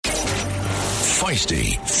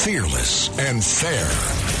Feisty, fearless, and fair.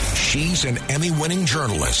 She's an Emmy-winning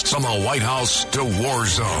journalist from the White House to war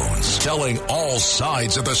zones, telling all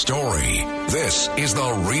sides of the story. This is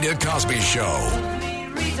The Rita Cosby Show.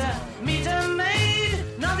 Rita made,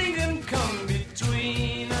 nothing can come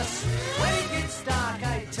between us. When it gets dark,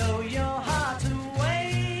 I tow your heart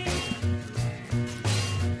away.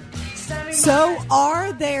 So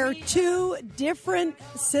are there two different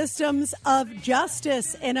systems of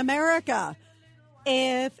justice in America?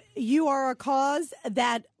 If you are a cause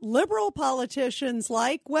that liberal politicians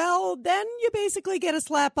like, well, then you basically get a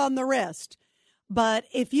slap on the wrist. But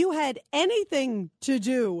if you had anything to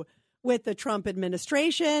do with the Trump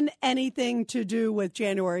administration, anything to do with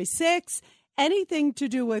January 6th, anything to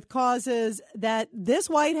do with causes that this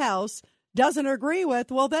White House doesn't agree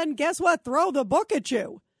with, well, then guess what? Throw the book at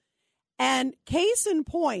you. And case in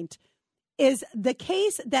point is the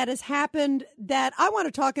case that has happened that I want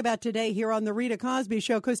to talk about today here on the Rita Cosby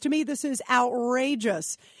Show, because to me, this is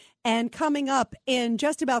outrageous. And coming up in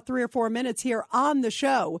just about 3 or 4 minutes here on the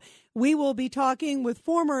show, we will be talking with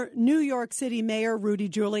former New York City Mayor Rudy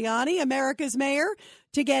Giuliani, America's mayor,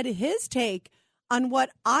 to get his take on what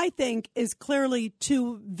I think is clearly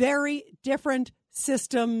two very different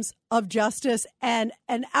systems of justice and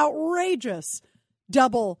an outrageous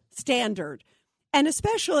double standard. And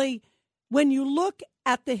especially when you look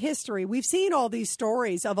at the history, we've seen all these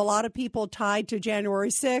stories of a lot of people tied to January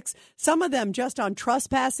 6th, some of them just on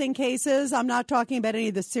trespassing cases. I'm not talking about any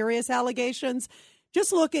of the serious allegations.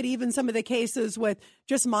 Just look at even some of the cases with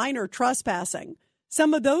just minor trespassing.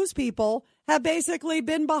 Some of those people have basically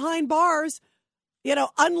been behind bars,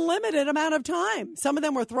 unlimited amount of time. Some of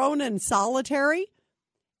them were thrown in solitary.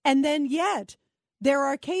 And then yet there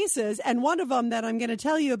are cases, and one of them that I'm going to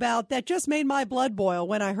tell you about that just made my blood boil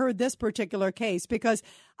when I heard this particular case, because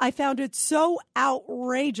I found it so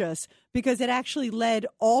outrageous, because it actually led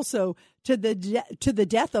also to the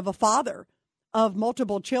death of a father of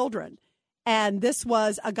multiple children. And this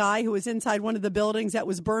was a guy who was inside one of the buildings that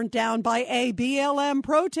was burnt down by a BLM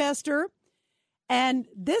protester. And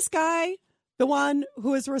this guy, the one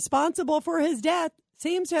who is responsible for his death,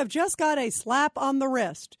 seems to have just got a slap on the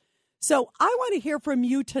wrist. So I want to hear from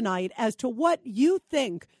you tonight as to what you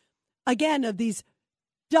think, again, of these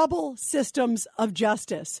double systems of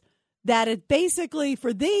justice, that it basically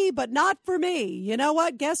for thee, but not for me. You know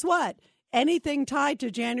what? Guess what? Anything tied to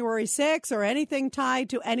January 6th or anything tied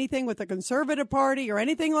to anything with the Conservative Party or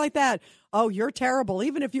anything like that, oh, you're terrible.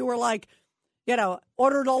 Even if you were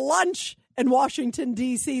ordered a lunch in Washington,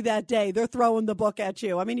 D.C. that day, they're throwing the book at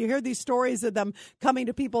you. I mean, you hear these stories of them coming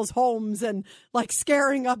to people's homes and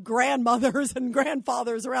scaring up grandmothers and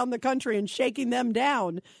grandfathers around the country and shaking them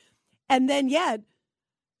down. And then yet,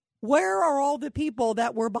 where are all the people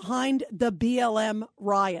that were behind the BLM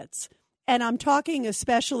riots? And I'm talking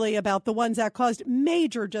especially about the ones that caused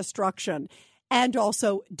major destruction and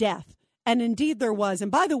also death. And indeed there was. And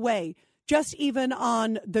by the way, just even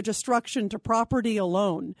on the destruction to property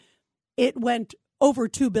alone, it went over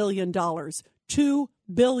 $2 billion. $2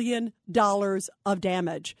 billion of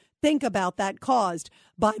damage. Think about that caused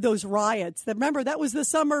by those riots. Remember, that was the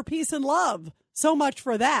summer peace and love. So much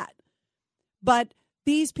for that. But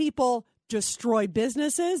these people destroyed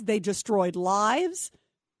businesses. They destroyed lives.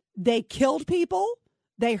 They killed people.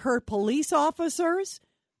 They hurt police officers.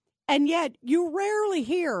 And yet you rarely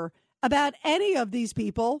hear about any of these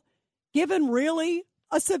people given really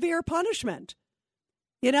a severe punishment.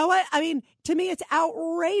 You know what? I mean, to me, it's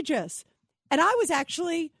outrageous. And I was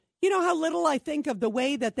actually, how little I think of the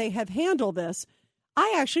way that they have handled this.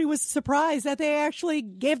 I actually was surprised that they actually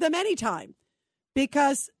gave them any time,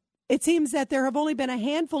 because it seems that there have only been a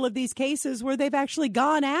handful of these cases where they've actually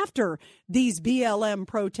gone after these BLM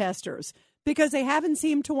protesters, because they haven't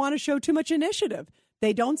seemed to want to show too much initiative.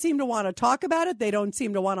 They don't seem to want to talk about it. They don't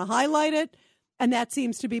seem to want to highlight it. And that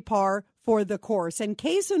seems to be par for the course. And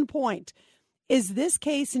case in point is this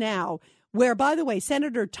case now where, by the way,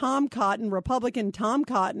 Senator Tom Cotton, Republican Tom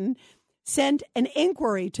Cotton, sent an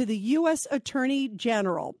inquiry to the U.S. Attorney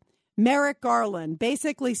General, Merrick Garland,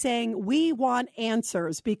 basically saying we want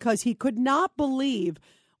answers, because he could not believe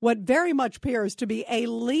what very much appears to be a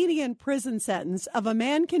lenient prison sentence of a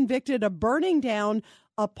man convicted of burning down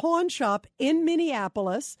a pawn shop in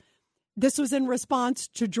Minneapolis. This was in response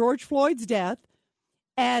to George Floyd's death.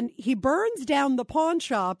 And he burns down the pawn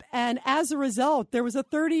shop. And as a result, there was a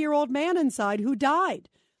 30-year-old man inside who died.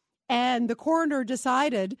 And the coroner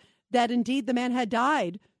decided that indeed the man had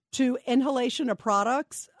died to inhalation of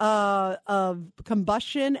products of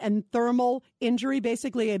combustion and thermal injury.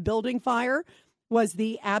 Basically, a building fire was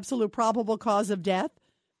the absolute probable cause of death.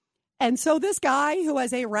 And so this guy who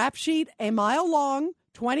has a rap sheet a mile long,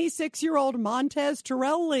 26-year-old Montez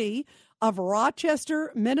Terrell Lee of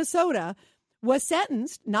Rochester, Minnesota, was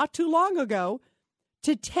sentenced not too long ago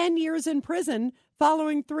to 10 years in prison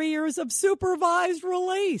following 3 years of supervised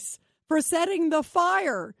release for setting the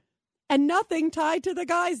fire, and nothing tied to the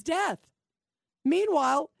guy's death.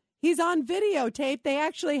 Meanwhile, he's on videotape. They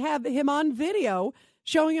actually have him on video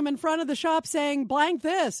showing him in front of the shop saying, blank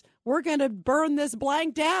this, we're going to burn this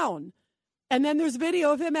blank down. And then there's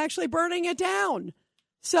video of him actually burning it down.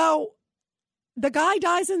 So the guy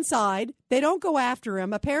dies inside. They don't go after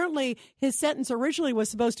him. Apparently, his sentence originally was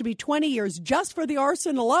supposed to be 20 years just for the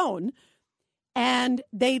arson alone. And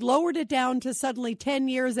they lowered it down to suddenly 10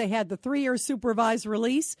 years. They had the 3-year supervised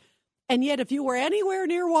release. And yet, if you were anywhere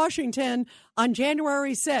near Washington on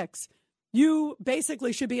January 6th, you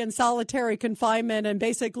basically should be in solitary confinement and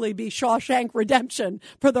basically be Shawshank Redemption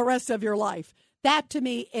for the rest of your life. That, to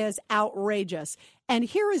me, is outrageous. And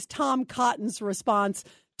here is Tom Cotton's response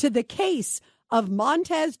to the case of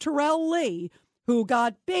Montez Terrell Lee, who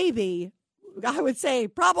got baby, I would say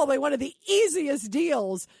probably one of the easiest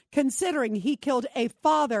deals, considering he killed a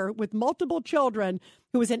father with multiple children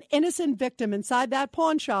who was an innocent victim inside that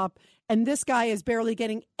pawn shop. And this guy is barely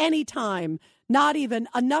getting any time, not even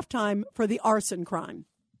enough time for the arson crime.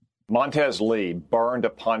 Montez Lee burned a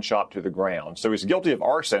pawn shop to the ground. So he's guilty of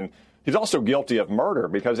arson. He's also guilty of murder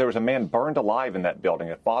because there was a man burned alive in that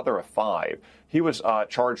building, a father of 5. He was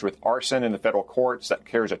charged with arson in the federal courts. That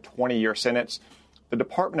carries a 20-year sentence. The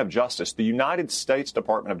Department of Justice, the United States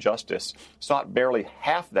Department of Justice, sought barely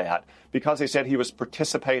half that because they said he was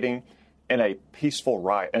participating in a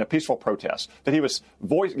peaceful protest, that he was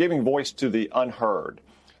giving voice to the unheard,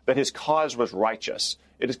 that his cause was righteous.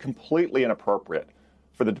 It is completely inappropriate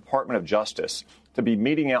for the Department of Justice to be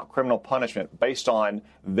meting out criminal punishment based on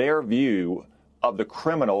their view of the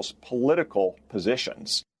criminal's political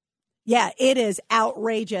positions. Yeah, it is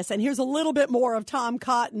outrageous. And here's a little bit more of Tom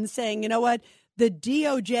Cotton saying, you know what? The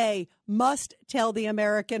DOJ must tell the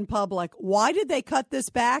American public. Why did they cut this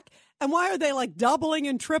back? And why are they like doubling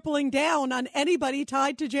and tripling down on anybody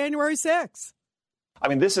tied to January 6th? I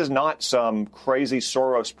mean, this is not some crazy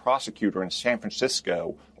Soros prosecutor in San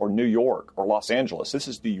Francisco or New York or Los Angeles. This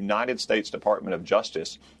is the United States Department of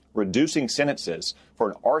Justice reducing sentences for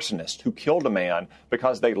an arsonist who killed a man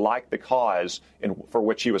because they liked the cause for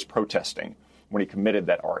which he was protesting when he committed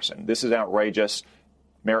that arson. This is outrageous.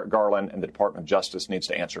 Merrick Garland and the Department of Justice needs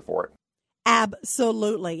to answer for it.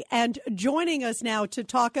 Absolutely. And joining us now to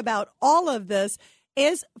talk about all of this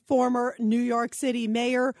is former New York City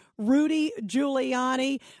Mayor Rudy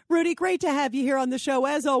Giuliani. Rudy, great to have you here on the show,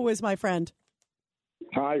 as always, my friend.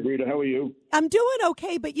 Hi, Rita. How are you? I'm doing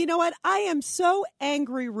okay, but you know what? I am so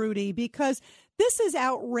angry, Rudy, because this is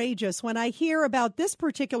outrageous when I hear about this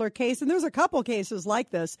particular case, and there's a couple cases like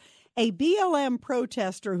this. A BLM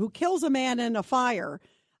protester who kills a man in a fire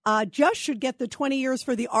just should get the 20 years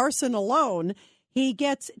for the arson alone. He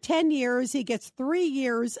gets 10 years. He gets 3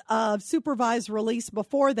 years of supervised release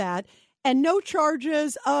before that, and no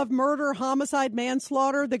charges of murder, homicide,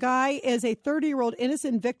 manslaughter. The guy is a 30-year-old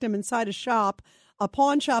innocent victim inside a shop, a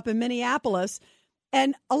pawn shop in Minneapolis.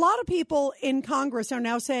 And a lot of people in Congress are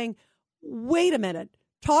now saying, wait a minute,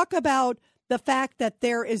 talk about the fact that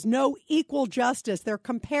there is no equal justice. They're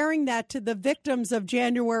comparing that to the victims of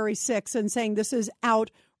January 6th and saying this is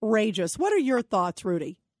outrageous. What are your thoughts,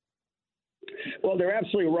 Rudy? Well, they're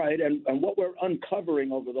absolutely right. And what we're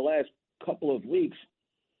uncovering over the last couple of weeks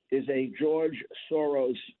is a George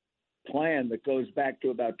Soros plan that goes back to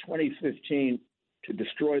about 2015 to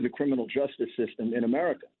destroy the criminal justice system in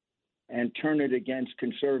America and turn it against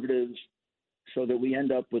conservatives so that we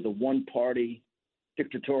end up with a one-party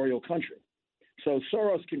dictatorial country. So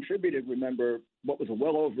Soros contributed, remember, what was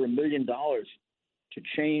well over $1 million to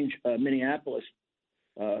change Minneapolis,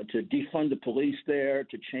 to defund the police there,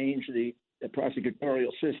 to change the prosecutorial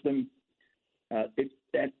system.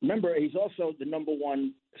 Remember, he's also the number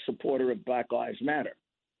one supporter of Black Lives Matter.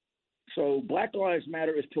 So Black Lives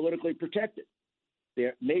Matter is politically protected.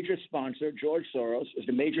 Their major sponsor, George Soros, is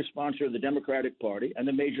the major sponsor of the Democratic Party and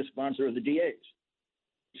the major sponsor of the DAs.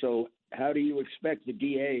 So how do you expect the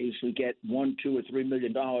DAs who get $1, $2, or $3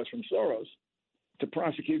 million from Soros to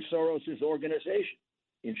prosecute Soros's organization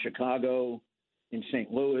in Chicago, in St.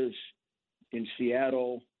 Louis, in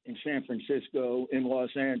Seattle, in San Francisco, in Los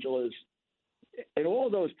Angeles? In all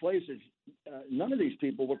those places, none of these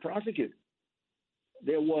people were prosecuted.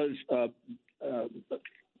 There was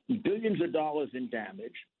billions of dollars in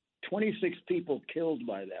damage, 26 people killed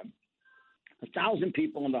by them, 1,000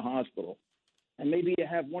 people in the hospital, and maybe you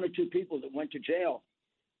have 1 or 2 people that went to jail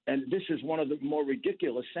and this is one of the more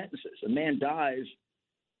ridiculous sentences. A man dies,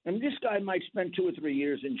 and this guy might spend 2 or 3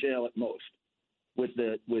 years in jail at most, with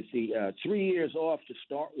the 3 years off to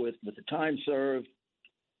start with the time served,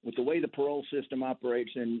 with the way the parole system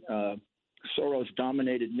operates in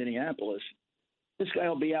Soros-dominated Minneapolis. This guy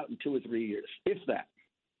will be out in 2 or 3 years, if that.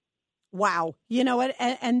 Wow. You know what?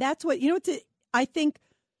 And that's what, I think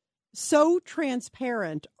so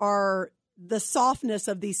transparent are the softness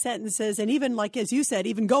of these sentences. And even like, as you said,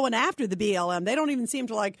 even going after the BLM, they don't even seem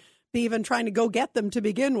to be even trying to go get them to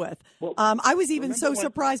begin with. Well, I was even so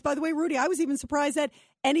surprised, by the way, Rudy, I was even surprised that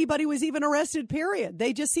anybody was even arrested, period.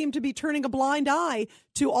 They just seem to be turning a blind eye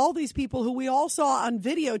to all these people who we all saw on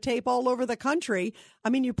videotape all over the country. I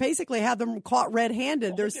mean, you basically have them caught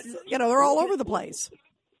red-handed. There's, they're all over the place.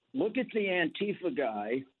 Look at the Antifa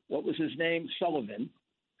guy, what was his name, Sullivan,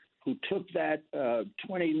 who took that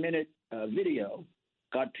 20-minute video,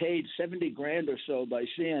 got paid $70,000 or so by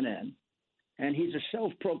CNN, and he's a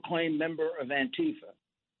self-proclaimed member of Antifa.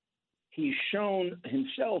 He's shown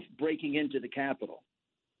himself breaking into the Capitol,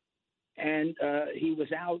 and he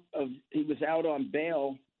was out on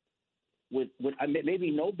bail with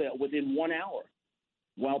maybe no bail within 1 hour,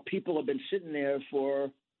 while people have been sitting there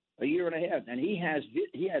for a year and a half, and he has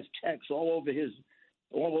texts all over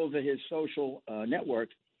his social network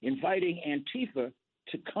inviting Antifa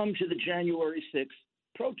to come to the January 6th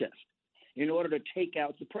protest in order to take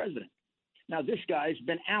out the president. Now, this guy's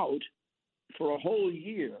been out for a whole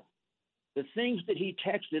year. The things that he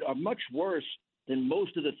texted are much worse than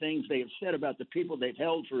most of the things they have said about the people they've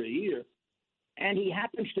held for a year. And he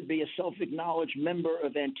happens to be a self-acknowledged member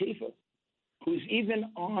of Antifa, who's even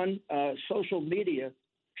on social media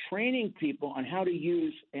training people on how to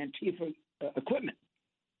use Antifa equipment.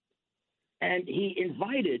 And he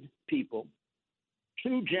invited people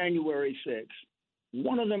to January 6th.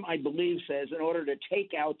 One of them, I believe, says in order to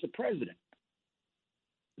take out the president.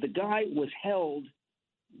 The guy was held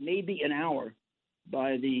maybe an hour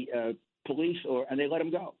by the police, and they let him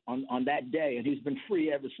go on that day, and he's been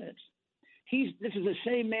free ever since. This is the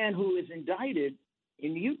same man who is indicted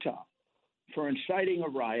in Utah for inciting a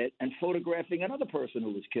riot and photographing another person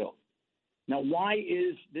who was killed. Now, why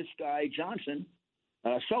is this guy John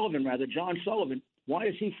Sullivan, why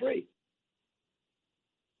is he free?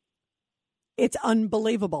 It's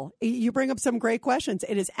unbelievable. You bring up some great questions.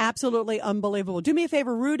 It is absolutely unbelievable. Do me a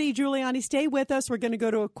favor, Rudy Giuliani, stay with us. We're going to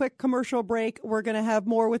go to a quick commercial break. We're going to have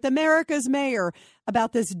more with America's mayor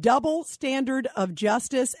about this double standard of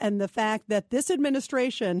justice and the fact that this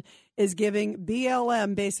administration is giving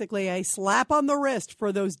BLM basically a slap on the wrist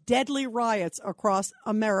for those deadly riots across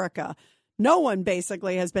America. No one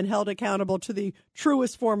basically has been held accountable to the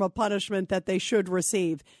truest form of punishment that they should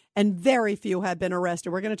receive, and very few have been arrested.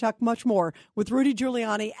 We're going to talk much more with Rudy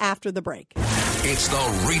Giuliani after the break. It's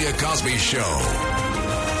the Rita Cosby Show.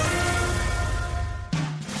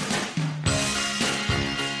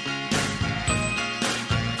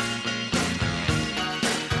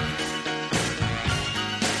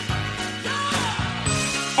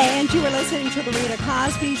 And you were listening to the Rita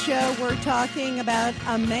Cosby Show. We're talking about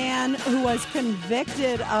a man who was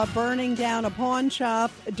convicted of burning down a pawn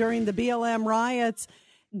shop during the BLM riots,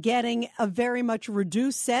 getting a very much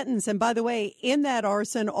reduced sentence. And by the way, in that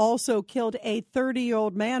arson also killed a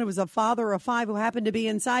 30-year-old man who was a father of 5 who happened to be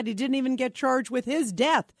inside. He didn't even get charged with his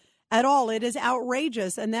death at all. It is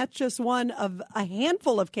outrageous. And that's just one of a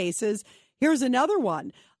handful of cases. Here's another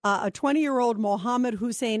one. A 20-year-old Mohammed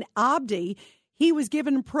Hussein Abdi. He was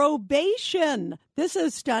given probation. This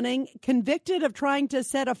is stunning. Convicted of trying to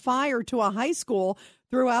set a fire to a high school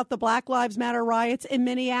throughout the Black Lives Matter riots in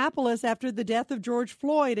Minneapolis after the death of George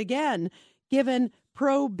Floyd. Again, given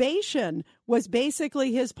probation was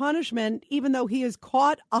basically his punishment, even though he is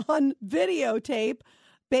caught on videotape,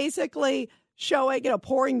 basically showing,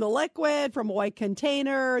 pouring the liquid from a white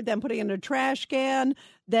container, then putting it in a trash can,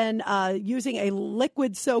 then using a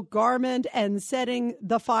liquid-soaked garment and setting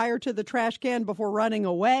the fire to the trash can before running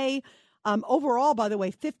away. Overall, by the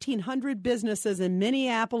way, 1,500 businesses in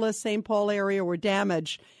Minneapolis, St. Paul area were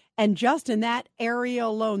damaged. And just in that area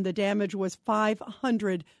alone, the damage was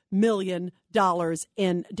 $500 million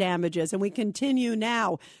in damages. And we continue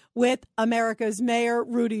now with America's Mayor,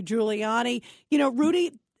 Rudy Giuliani.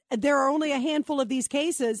 Rudy, there are only a handful of these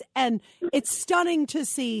cases, and it's stunning to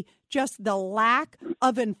see just the lack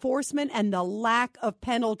of enforcement and the lack of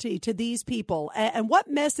penalty to these people. And what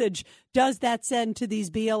message does that send to these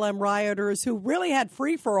BLM rioters who really had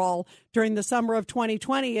free-for-all during the summer of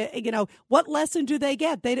 2020? What lesson do they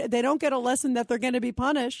get? They don't get a lesson that they're going to be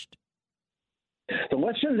punished. The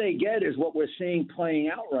lesson they get is what we're seeing playing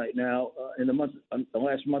out right now in the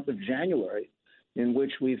last month of January. in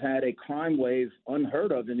which we've had a crime wave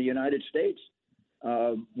unheard of in the United States.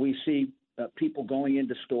 We see people going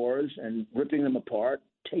into stores and ripping them apart,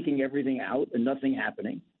 taking everything out and nothing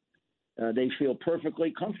happening. They feel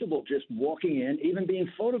perfectly comfortable just walking in, even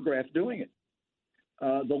being photographed doing it.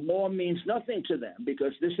 The law means nothing to them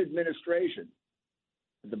because this administration,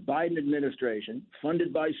 the Biden administration,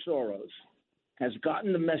 funded by Soros, has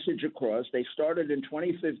gotten the message across. They started in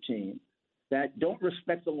 2015 that don't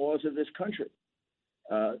respect the laws of this country.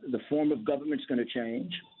 The form of government's going to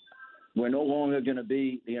change. We're no longer going to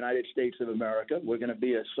be the United States of America. We're going to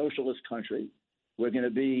be a socialist country. We're going to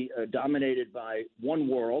be dominated by One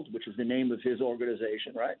World, which is the name of his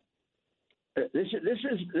organization, right? This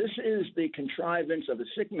is the contrivance of a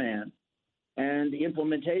sick man and the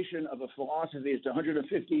implementation of a philosophy that's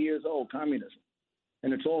 150 years old, communism.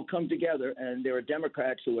 And it's all come together, and there are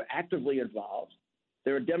Democrats who are actively involved.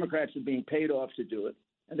 There are Democrats who are being paid off to do it.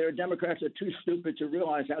 And there are Democrats who are too stupid to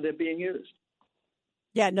realize how they're being used.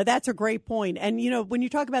 Yeah, no, that's a great point. And, you know, when you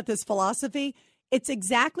talk about this philosophy, it's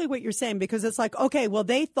exactly what you're saying, because it's like, okay, well,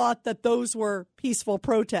 they thought that those were peaceful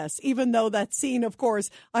protests, even though that scene, of course,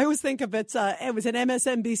 I always think of it was an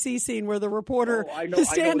MSNBC scene where the reporter is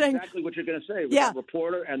standing. I know exactly what you're going to say. The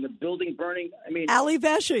reporter and the building burning. I mean, Ali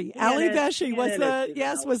Veshy. Ali Veshy was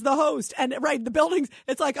the host. And right, the buildings,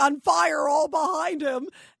 it's like on fire all behind him.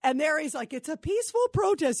 And there he's like, it's a peaceful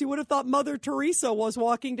protest. You would have thought Mother Teresa was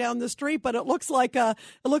walking down the street, but it looks like a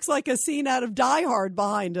scene out of Die Hard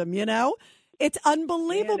behind him, you know? It's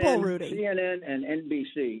unbelievable, Rudy. CNN and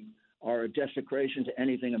NBC are a desecration to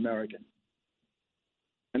anything American.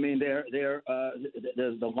 I mean,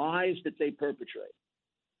 the lies that they perpetrate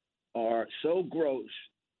are so gross.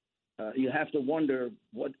 You have to wonder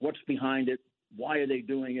what's behind it. Why are they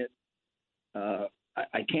doing it?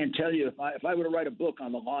 I can't tell you if I were to write a book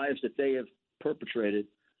on the lies that they have perpetrated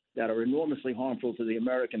that are enormously harmful to the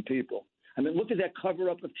American people. I mean, look at that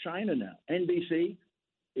cover up of China now. NBC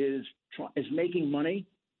is making money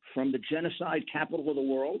from the genocide capital of the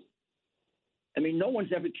world. I mean, no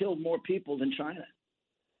one's ever killed more people than China.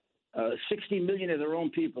 60 million of their own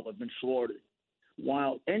people have been slaughtered,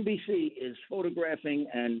 while NBC is photographing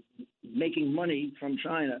and making money from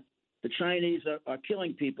China. The Chinese are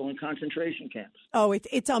killing people in concentration camps. Oh,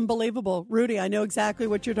 it's unbelievable. Rudy, I know exactly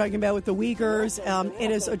what you're talking about with the Uyghurs.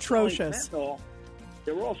 It is atrocious.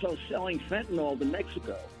 They're also selling fentanyl to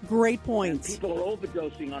Mexico. Great points. And people are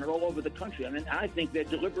overdosing on it all over the country. I mean, I think they're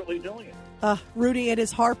deliberately doing it. Rudy, it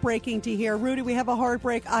is heartbreaking to hear. Rudy, we have a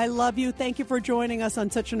heartbreak. I love you. Thank you for joining us on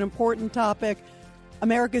such an important topic.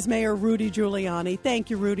 America's Mayor Rudy Giuliani. Thank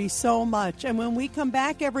you, Rudy, so much. And when we come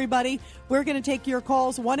back, everybody, we're going to take your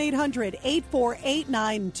calls,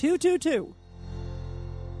 1-800-848-9222.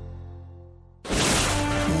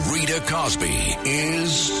 Rita Cosby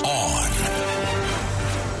is on.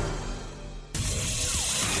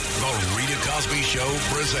 The Rita Cosby Show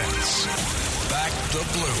presents Back the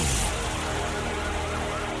Blue.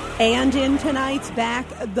 And in tonight's Back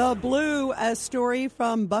the Blue, a story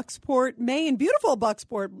from Bucksport, Maine. Beautiful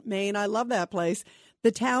Bucksport, Maine. I love that place.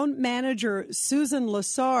 The town manager, Susan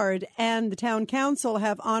Lassard, and the town council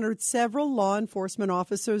have honored several law enforcement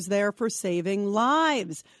officers there for saving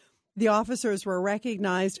lives. The officers were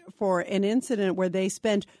recognized for an incident where they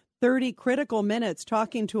spent 30 critical minutes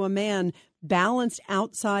talking to a man balanced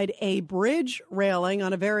outside a bridge railing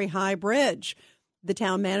on a very high bridge. The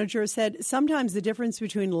town manager said sometimes the difference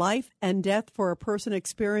between life and death for a person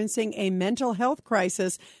experiencing a mental health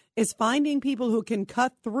crisis is finding people who can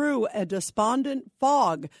cut through a despondent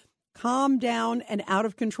fog, calm down an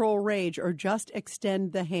out-of-control rage, or just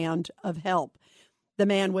extend the hand of help. The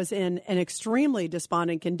man was in an extremely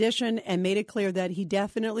despondent condition and made it clear that he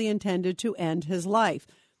definitely intended to end his life.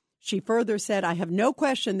 She further said, I have no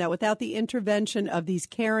question that without the intervention of these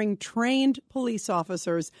caring, trained police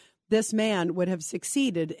officers, this man would have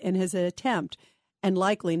succeeded in his attempt and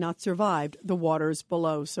likely not survived the waters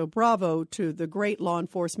below. So bravo to the great law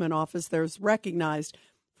enforcement officers recognized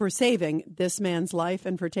for saving this man's life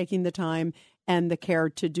and for taking the time and the care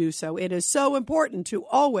to do so. It is so important to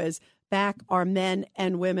always back our men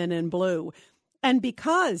and women in blue. And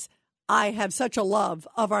because I have such a love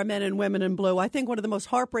of our men and women in blue, I think one of the most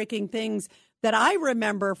heartbreaking things that I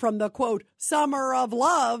remember from the, quote, summer of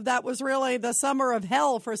love, that was really the summer of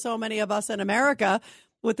hell for so many of us in America,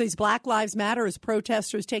 with these Black Lives Matters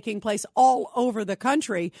protesters taking place all over the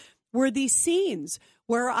country, were these scenes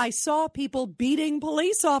where I saw people beating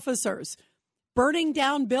police officers, burning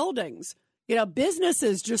down buildings,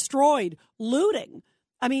 businesses destroyed, looting.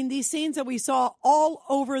 I mean, these scenes that we saw all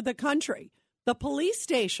over the country. The police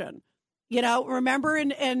station, You know, remember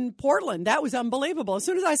in Portland, that was unbelievable. As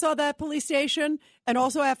soon as I saw that police station, and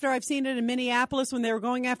also after I've seen it in Minneapolis when they were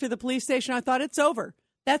going after the police station, I thought it's over.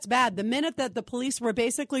 That's bad. The minute that the police were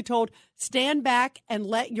basically told, stand back and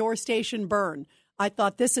let your station burn, I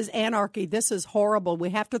thought, this is anarchy. This is horrible.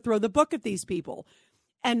 We have to throw the book at these people.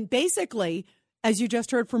 And basically, as you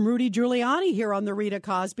just heard from Rudy Giuliani here on the Rita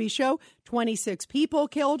Cosby Show, 26 people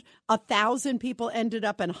killed, 1,000 people ended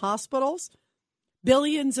up in hospitals.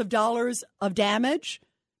 Billions of dollars of damage.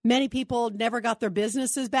 Many people never got their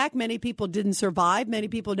businesses back. Many people didn't survive. Many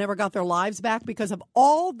people never got their lives back because of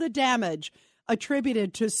all the damage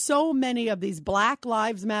attributed to so many of these Black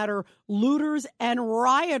Lives Matter looters and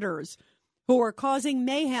rioters who are causing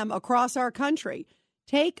mayhem across our country.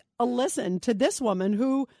 Take a listen to this woman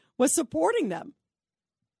who was supporting them.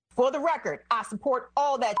 For the record, I support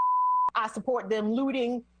all that. I support them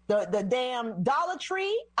looting the damn Dollar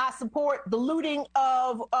Tree. I support the looting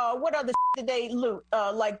of what other did they loot?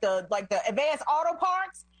 Like the advanced auto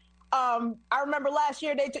parts. I remember last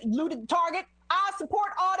year they looted Target. I support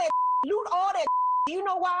all that. Loot all that. Do you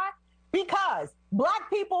know why? Because Black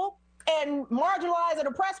people and marginalized and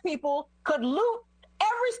oppressed people could loot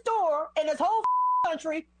every store in this whole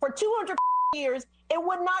country for 200 years. It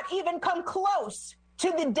would not even come close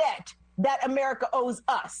to the debt that America owes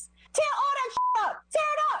us. Tear all that up. Tear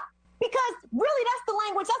it up. Because really, that's the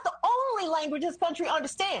language. That's the only language this country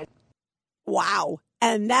understands. Wow.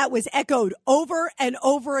 And that was echoed over and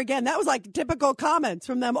over again. That was like typical comments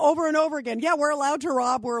from them over and over again. Yeah, we're allowed to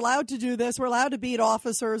rob. We're allowed to do this. We're allowed to beat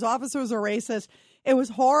officers. Officers are racist. It was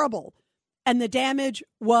horrible. And the damage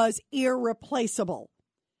was irreplaceable.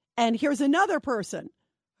 And here's another person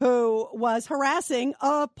who was harassing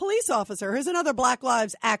a police officer. Here's another Black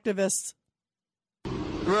Lives activist.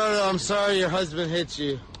 Rhoda, I'm sorry your husband hit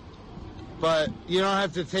you, but you don't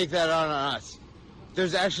have to take that on us.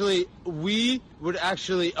 We would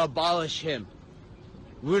actually abolish him.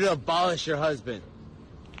 We would abolish your husband.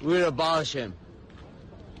 We would abolish him.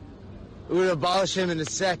 We would abolish him in a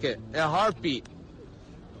second, in a heartbeat.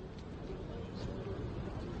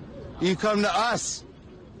 You come to us,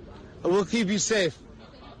 and we'll keep you safe.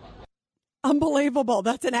 Unbelievable.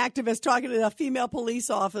 That's an activist talking to a female police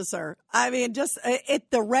officer. I mean, just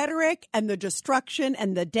the rhetoric and the destruction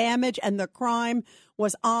and the damage and the crime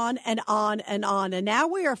was on and on and on. And now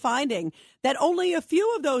we are finding that only a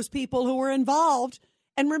few of those people who were involved.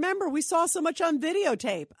 And remember, we saw so much on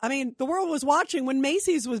videotape. I mean, the world was watching when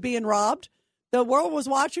Macy's was being robbed. The world was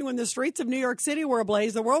watching when the streets of New York City were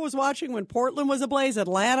ablaze. The world was watching when Portland was ablaze,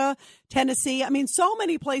 Atlanta, Tennessee. I mean, so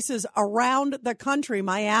many places around the country,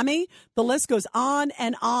 Miami, the list goes on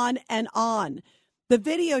and on and on. The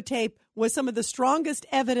videotape was some of the strongest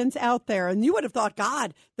evidence out there. And you would have thought,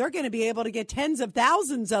 God, they're going to be able to get tens of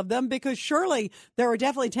thousands of them, because surely there are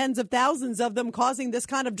definitely tens of thousands of them causing this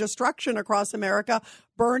kind of destruction across America,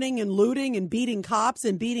 burning and looting and beating cops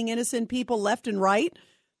and beating innocent people left and right.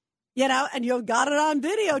 You know, and you got it on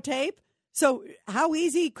videotape. So how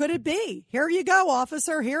easy could it be? Here you go,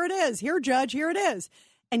 officer. Here it is. Here, judge. Here it is.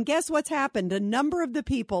 And guess what's happened? A number of the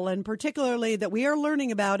people, and particularly that we are learning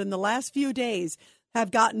about in the last few days,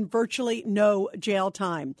 have gotten virtually no jail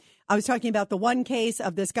time. I was talking about the one case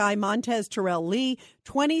of this guy, Montez Terrell Lee,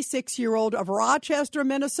 26-year-old of Rochester,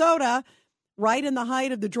 Minnesota, right in the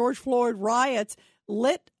height of the George Floyd riots,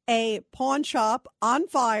 lit a pawn shop on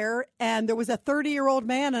fire, and there was a 30-year-old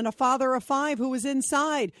man and a father of 5 who was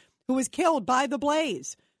inside, who was killed by the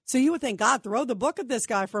blaze. So you would think, God, throw the book at this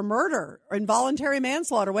guy for murder or involuntary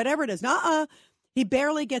manslaughter, whatever it is. Nuh-uh. He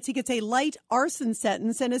gets a light arson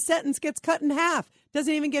sentence, and his sentence gets cut in half.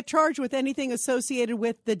 Doesn't even get charged with anything associated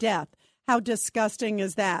with the death. How disgusting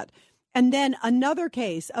is that? And then another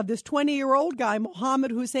case of this 20-year-old guy,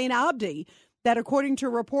 Mohammed Hussein Abdi, that according to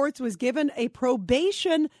reports was given a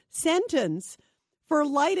probation sentence for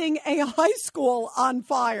lighting a high school on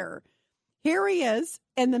fire. Here he is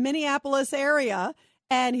in the Minneapolis area,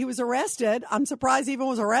 and he was arrested. I'm surprised he even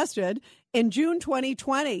was arrested in June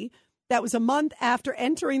 2020. That was a month after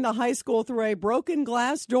entering the high school through a broken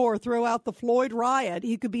glass door throughout the Floyd riot.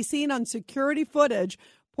 He could be seen on security footage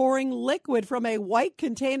pouring liquid from a white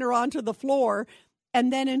container onto the floor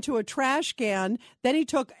and then into a trash can. Then he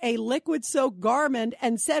took a liquid-soaked garment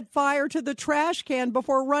and set fire to the trash can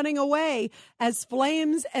before running away as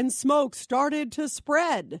flames and smoke started to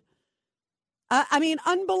spread. I mean,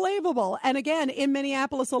 unbelievable. And again, in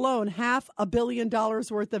Minneapolis alone, $500 million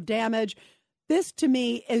worth of damage. This, to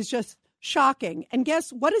me, is just shocking. And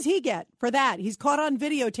guess what does he get for that? He's caught on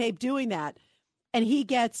videotape doing that. And he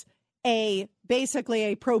gets basically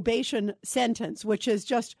a probation sentence, which is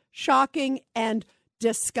just shocking and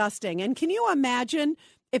disgusting. And can you imagine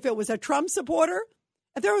if it was a Trump supporter,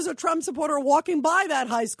 if there was a Trump supporter walking by that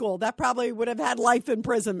high school, that probably would have had life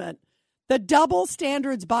imprisonment. The double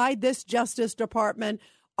standards by this Justice Department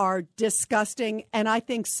are disgusting and I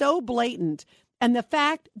think so blatant. And the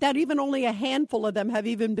fact that even only a handful of them have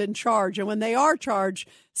even been charged. And when they are charged,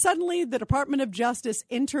 suddenly the Department of Justice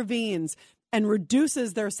intervenes and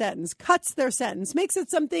reduces their sentence, cuts their sentence, makes it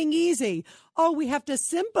something easy. Oh, we have to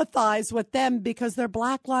sympathize with them because they're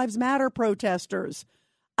Black Lives Matter protesters.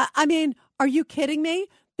 I mean, are you kidding me?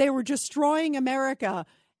 They were destroying America,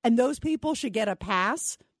 and those people should get a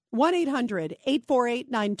pass.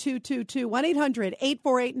 1-800-848-9222,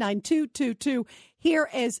 1-800-848-9222. Here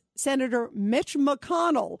is Senator Mitch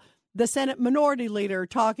McConnell, the Senate Minority Leader,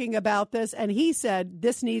 talking about this, and he said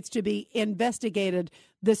this needs to be investigated.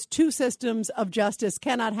 This two systems of justice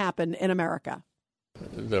cannot happen in America.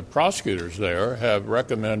 The prosecutors there have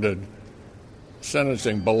recommended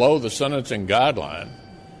sentencing below the sentencing guideline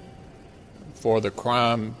for the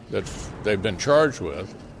crime that they've been charged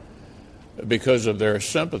with because of their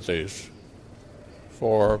sympathies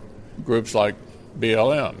for groups like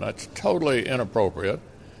BLM. That's totally inappropriate.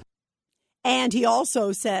 And he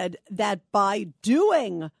also said that by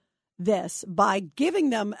doing this, by giving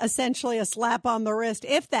them essentially a slap on the wrist,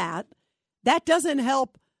 if that doesn't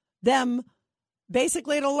help them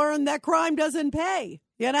basically to learn that crime doesn't pay.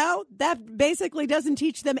 You know, that basically doesn't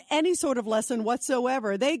teach them any sort of lesson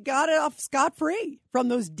whatsoever. They got it off scot-free from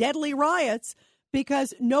those deadly riots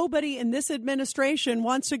because nobody in this administration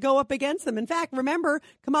wants to go up against them. In fact, remember,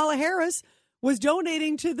 Kamala Harris was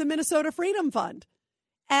donating to the Minnesota Freedom Fund.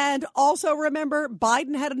 And also remember,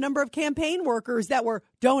 Biden had a number of campaign workers that were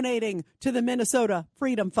donating to the Minnesota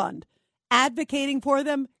Freedom Fund, advocating for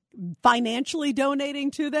them, financially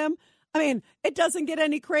donating to them. I mean, it doesn't get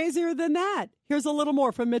any crazier than that. Here's a little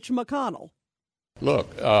more from Mitch McConnell.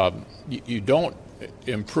 Look, you don't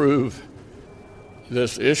improve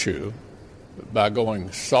this issue by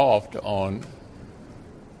going soft on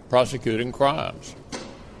prosecuting crimes.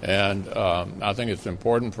 And I think it's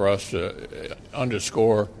important for us to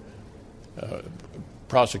underscore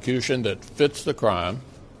prosecution that fits the crime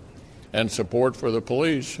and support for the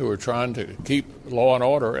police who are trying to keep law and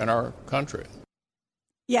order in our country.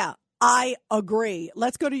 Yeah, I agree.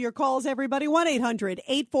 Let's go to your calls, everybody.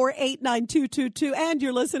 1-800-848-9222. And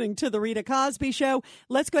you're listening to The Rita Cosby Show.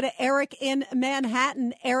 Let's go to Eric in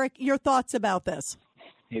Manhattan. Eric, your thoughts about this?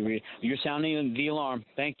 Hey, Rita, you're sounding the alarm.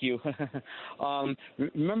 Thank you.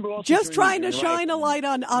 Remember also just trying to shine a light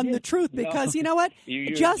on the truth because, you know what?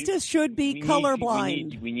 Justice should be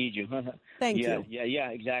colorblind. We need you. Thank you. Yeah,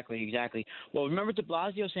 exactly. Well, remember de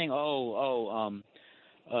Blasio saying,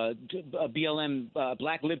 BLM,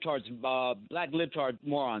 black libtard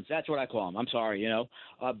morons. That's what I call them. I'm sorry,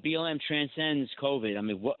 BLM transcends COVID. I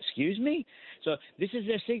mean, what? Excuse me? So this is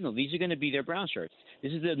their signal. These are going to be their brown shirts.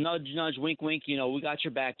 This is the nudge, nudge, wink, wink. We got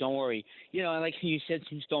your back. Don't worry. Like you said,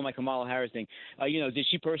 you stole my Kamala Harris thing. Did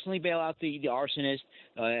she personally bail out the arsonist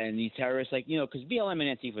and the terrorists? Because BLM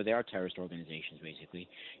and Antifa, they are terrorist organizations, basically.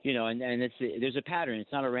 And there's a pattern.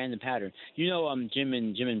 It's not a random pattern. Jim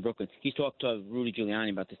in Brooklyn. He's talked to Rudy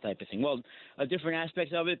Giuliani about this type of thing. Well, different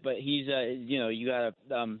aspects of it, but he's, you got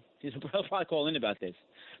to, he'll probably call in about this.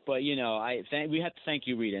 But, we have to thank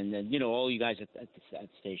you, Rita, and all you guys at the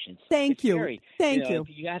station. Thank you. Scary. Thank you.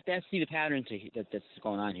 You have to see the pattern that's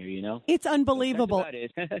going on here, It's unbelievable.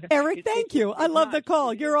 Eric, thank you. I love the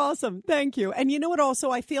call. You're awesome. Thank you. And you know what also,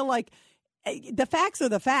 I feel like the facts are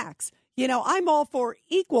the facts. I'm all for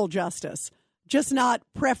equal justice, just not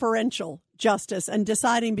preferential justice and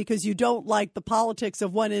deciding because you don't like the politics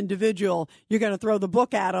of one individual, you're going to throw the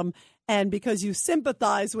book at them. And because you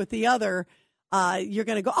sympathize with the other, you're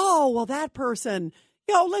going to go, oh, well, that person,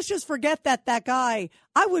 let's just forget that guy.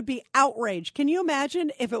 I would be outraged. Can you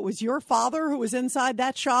imagine if it was your father who was inside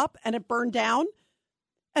that shop and it burned down?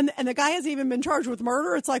 And the guy hasn't even been charged with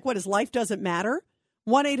murder. It's like, what, his life doesn't matter?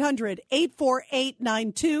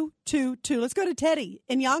 1-800-848-9222. Let's go to Teddy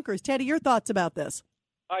in Yonkers. Teddy, your thoughts about this?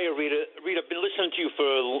 Hiya, Rita. Rita, I've been listening to you for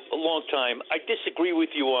a long time. I disagree with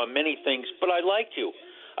you on many things, but I like you.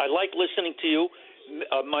 I like listening to you.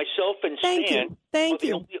 Myself and Stan. Thank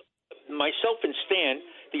you. Myself and Stan,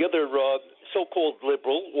 the other so-called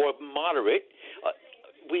liberal or moderate,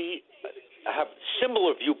 we have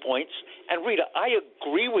similar viewpoints. And Rita, I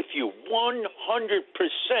agree with you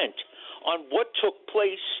 100% on what took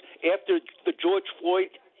place after the George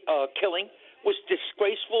Floyd killing was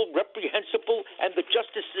disgraceful, reprehensible, and the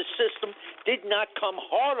justice system did not come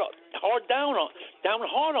hard down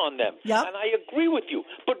on them. Yep. And I agree with you.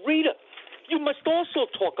 But Rita, you must also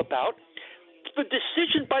talk about the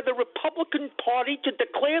decision by the Republican Party to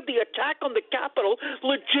declare the attack on the Capitol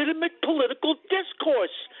legitimate political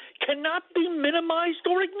discourse. Cannot be minimized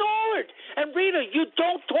or ignored. And Rita, you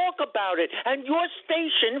don't talk about it. And your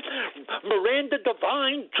station, Miranda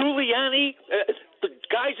Devine, Giuliani, the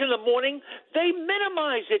guys in the morning, they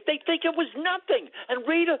minimize it. They think it was nothing. And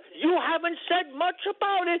Rita, you haven't said much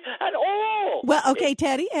about it at all. Well, okay,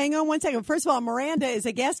 Teddy, hang on one second. First of all, Miranda is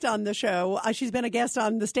a guest on the show. She's been a guest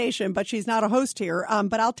on the station, but she's not a host here.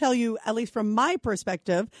 But I'll tell you, at least from my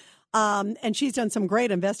perspective, and she's done some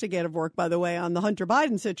great investigative work, by the way, on the Hunter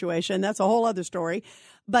Biden situation. That's a whole other story.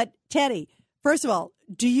 But Teddy, first of all,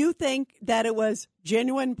 do you think that it was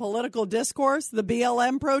genuine political discourse, the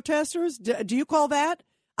BLM protesters? Do you call that?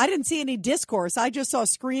 I didn't see any discourse. I just saw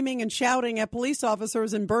screaming and shouting at police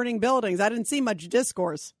officers and burning buildings. I didn't see much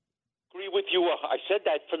discourse. Agree with you. I said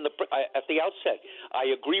that at the outset. I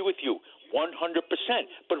agree with you 100%.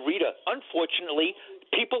 But Rita, unfortunately,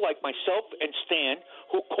 people like myself and Stan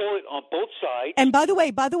who call it on both sides. And by the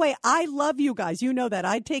way, I love you guys. You know that.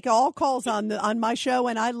 I take all calls on my show,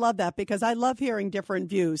 and I love that because I love hearing different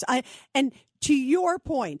views. And to your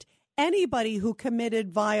point, anybody who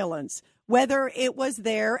committed violence, whether it was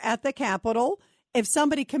there at the Capitol, if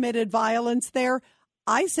somebody committed violence there,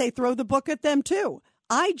 I say throw the book at them too.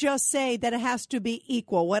 I just say that it has to be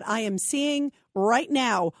equal. What I am seeing right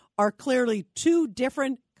now are clearly two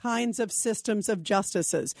different kinds of systems of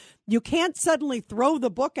justices. You can't suddenly throw the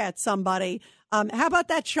book at somebody. How about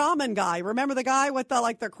that shaman guy? Remember the guy with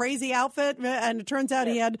the crazy outfit? And it turns out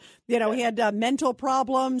he had mental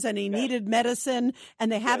problems and he needed medicine,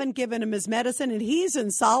 and they haven't given him his medicine, and he's in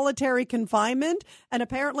solitary confinement. And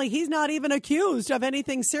apparently he's not even accused of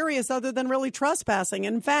anything serious other than really trespassing.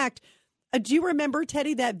 In fact, do you remember,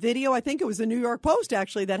 Teddy, that video? I think it was the New York Post,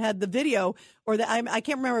 actually, that had the video, or I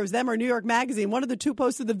can't remember if it was them or New York Magazine. One of the two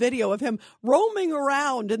posted the video of him roaming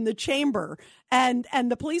around in the chamber. And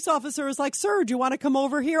the police officer is like, sir, do you want to come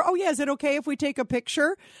over here? Oh, yeah. Is it okay if we take a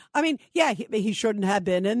picture? I mean, yeah, he shouldn't have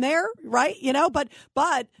been in there, right?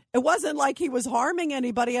 But it wasn't like he was harming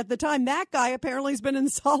anybody at the time. That guy apparently has been in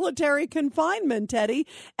solitary confinement, Teddy.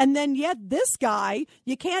 And then yet this guy,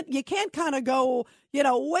 you can't kind of go,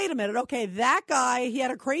 wait a minute. Okay, that guy, he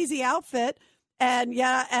had a crazy outfit. And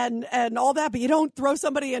and all that, but you don't throw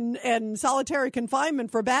somebody in solitary confinement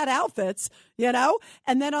for bad outfits,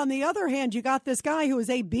 And then on the other hand, you got this guy who is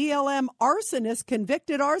a BLM arsonist,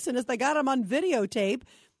 convicted arsonist. They got him on videotape,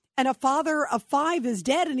 and a father of 5 is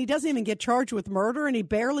dead, and he doesn't even get charged with murder, and he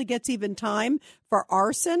barely gets even time for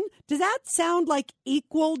arson. Does that sound like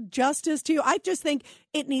equal justice to you? I just think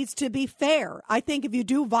it needs to be fair. I think if you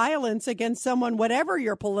do violence against someone, whatever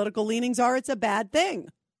your political leanings are, it's a bad thing.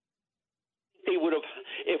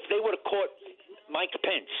 If they would have caught Mike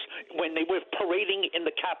Pence when they were parading in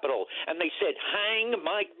the Capitol and they said, hang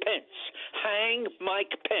Mike Pence,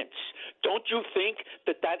 don't you think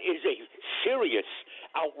that is a serious,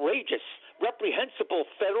 outrageous, reprehensible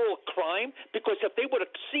federal crime? Because if they would have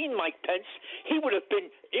seen Mike Pence, he would have been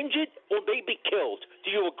injured or maybe killed. Do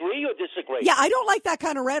you agree or disagree? Yeah, I don't like that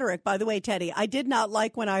kind of rhetoric, by the way, Teddy. I did not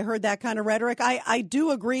like when I heard that kind of rhetoric. I do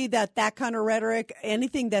agree that kind of rhetoric,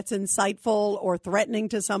 anything that's insightful or threatening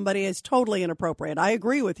to somebody is totally inappropriate. I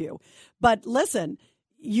agree with you. But listen,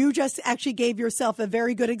 you just actually gave yourself a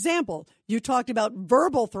very good example. You talked about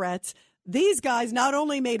verbal threats. These guys not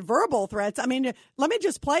only made verbal threats. I mean, let me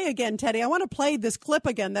just play again, Teddy. I want to play this clip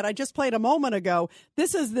again that I just played a moment ago.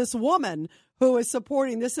 This is this woman who is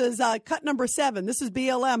supporting. This is cut number 7. This is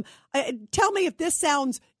BLM. Tell me if this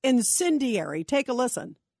sounds incendiary. Take a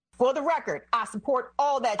listen. For the record, I support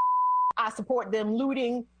all that. I support them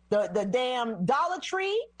looting the damn Dollar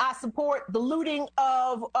Tree. I support the looting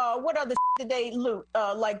of what other did they loot?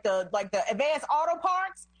 Like the advanced auto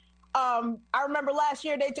parts. I remember last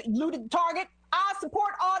year they looted Target. I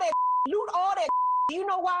support all that, loot all that. Do you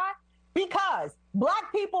know why? Because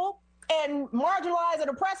black people and marginalized and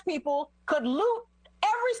oppressed people could loot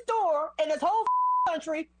every store in this whole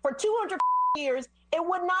country for 200 years. It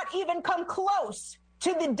would not even come close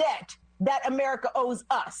to the debt that America owes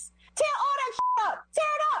us. Tear all that up. Tear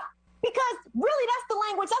it up. Because really, that's the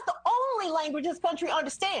language. That's the only language this country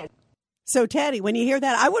understands. So, Teddy, when you hear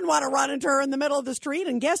that, I wouldn't want to run into her in the middle of the street.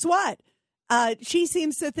 And guess what? She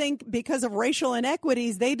seems to think because of racial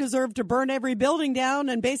inequities, they deserve to burn every building down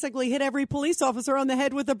and basically hit every police officer on the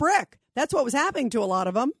head with a brick. That's what was happening to a lot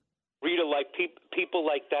of them. Rita, like people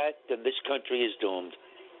like that, then this country is doomed.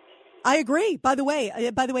 I agree. By the way,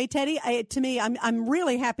 Teddy, to me, I'm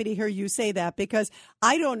really happy to hear you say that because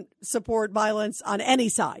I don't support violence on any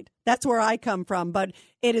side. That's where I come from. But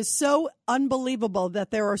it is so unbelievable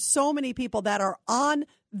that there are so many people that are on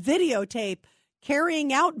videotape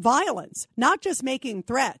carrying out violence, not just making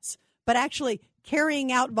threats, but actually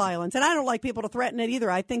carrying out violence. And I don't like people to threaten it either.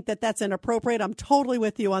 I think that that's inappropriate. I'm totally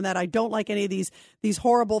with you on that. I don't like any of these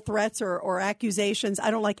horrible threats or accusations. I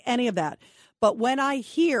don't like any of that. But when I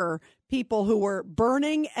hear people who were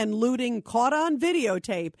burning and looting caught on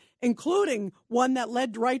videotape, including one that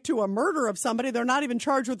led right to a murder of somebody, they're not even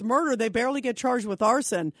charged with murder. They barely get charged with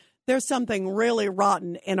arson. There's something really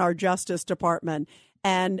rotten in our Justice Department.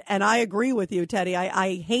 And I agree with you, Teddy.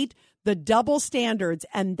 I hate the double standards,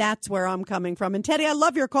 and that's where I'm coming from. And, Teddy, I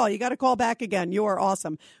love your call. You got to call back again. You are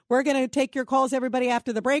awesome. We're going to take your calls, everybody,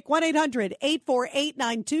 after the break.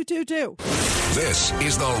 1-800-848-9222. This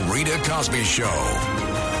is the Rita Cosby Show.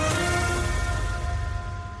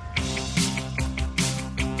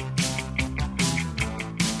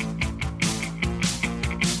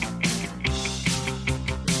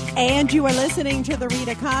 And you are listening to the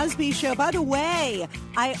Rita Cosby Show. By the way,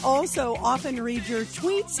 I also often read your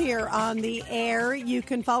tweets here on the air. You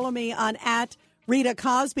can follow me on @Rita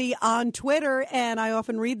Cosby on Twitter, and I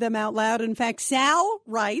often read them out loud. In fact, Sal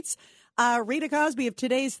writes, Rita Cosby, if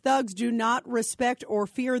today's thugs do not respect or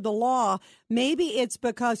fear the law, maybe it's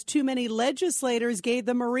because too many legislators gave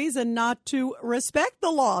them a reason not to respect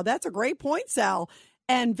the law. That's a great point, Sal.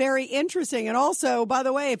 And very interesting. And also, by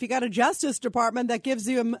the way, if you got a Justice Department that gives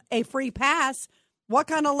you a free pass, what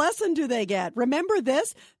kind of lesson do they get? Remember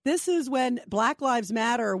this? This is when Black Lives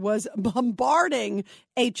Matter was bombarding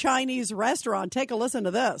a Chinese restaurant. Take a listen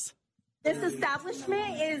to this. This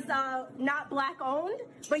establishment is not black owned,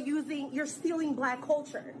 but you're stealing black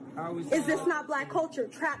culture. Is this not black culture?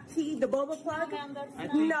 Trap tea, the boba plug?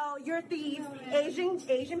 No, you're thieves.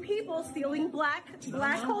 Asian people stealing black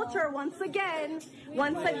culture once again.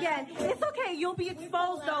 It's okay. You'll be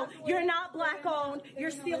exposed though. You're not black owned.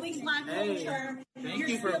 You're stealing black culture.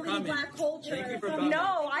 You're stealing black culture.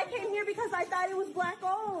 No, I came here because I thought it was black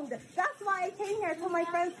owned. That's why I came here. I told my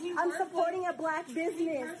friends I'm supporting a black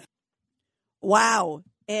business. Wow.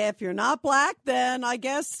 If you're not black, then I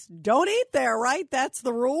guess don't eat there, right? That's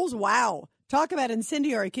the rules. Wow. Talk about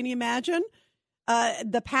incendiary. Can you imagine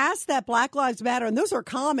the past that Black Lives Matter? And those are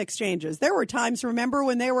calm exchanges. There were times, remember,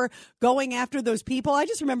 when they were going after those people? I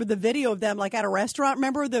just remember the video of them like at a restaurant.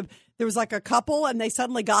 Remember there was like a couple and they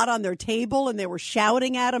suddenly got on their table and they were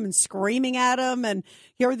shouting at them and screaming at them. And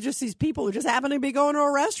here were just these people who just happened to be going to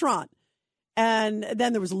a restaurant. And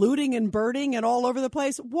then there was looting and burning and all over the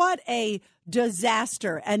place. What a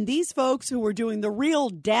disaster. And these folks who were doing the real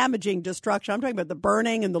damaging destruction, I'm talking about the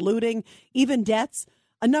burning and the looting, even deaths,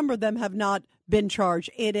 a number of them have not been charged.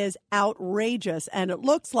 It is outrageous. And it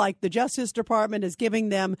looks like the Justice Department is giving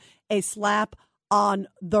them a slap on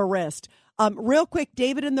the wrist. Real quick,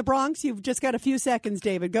 David in the Bronx, you've just got a few seconds,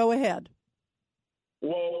 David. Go ahead.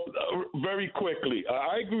 Well, very quickly,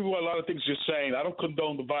 I agree with a lot of things you're saying. I don't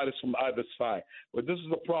condone the violence from either side, but this is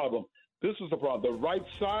the problem. The right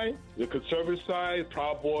side, the conservative side,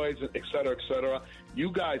 Proud Boys, et cetera,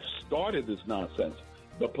 you guys started this nonsense.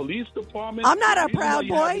 The police department... I'm not a Proud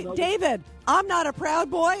Boy, David. I'm not a Proud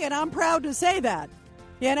Boy, and I'm proud to say that.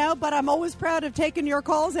 You know, but I'm always proud of taking your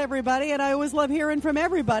calls, everybody, and I always love hearing from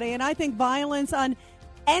everybody. And I think violence on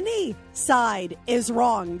any side is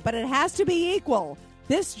wrong, but it has to be equal.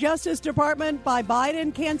 This Justice Department by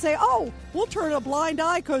Biden can't say, oh, we'll turn a blind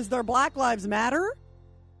eye because their Black Lives Matter.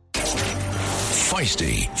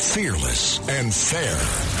 Feisty, fearless, and fair.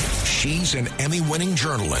 She's an Emmy-winning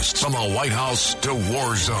journalist from the White House to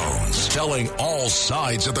war zones, telling all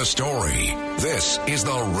sides of the story. This is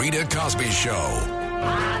the Rita Cosby Show.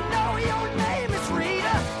 I know your name is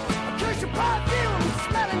Rita, 'cause your perfume is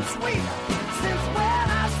smelling sweet. Since when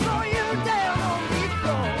I saw you down on the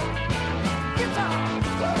floor.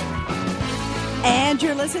 And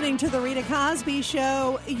you're listening to the Rita Cosby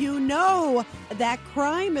Show. You know that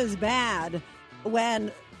crime is bad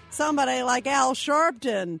when somebody like Al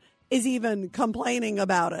Sharpton is even complaining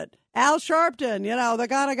about it. Al Sharpton, you know, the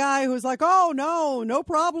kind of guy who's like, oh, no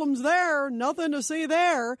problems there, nothing to see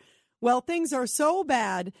there. Well, things are so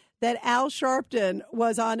bad that Al Sharpton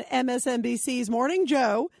was on MSNBC's Morning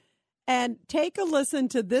Joe. And take a listen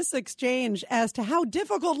to this exchange as to how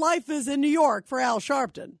difficult life is in New York for Al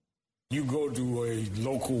Sharpton. You go to a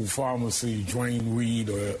local pharmacy, Duane Reade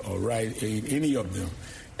or Rite Aid, any of them,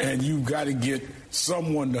 and you got to get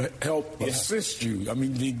someone to help assist you. I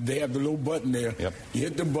mean, they have the little button there. Yep. You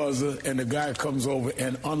hit the buzzer, and the guy comes over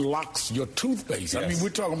and unlocks your toothpaste. Yes. I mean, we're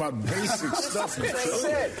talking about basic stuff.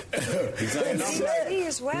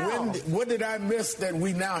 What did I miss that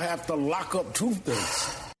we now have to lock up toothpaste?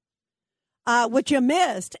 What you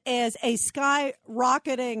missed is a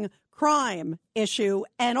skyrocketing crime issue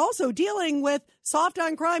and also dealing with soft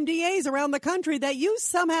on crime DAs around the country that you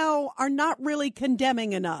somehow are not really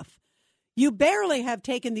condemning enough. You barely have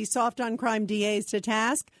taken these soft on crime DAs to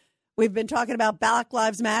task. We've been talking about Black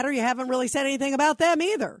Lives Matter. You haven't really said anything about them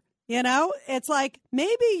either. You know, it's like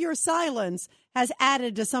maybe your silence has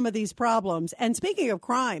added to some of these problems. And speaking of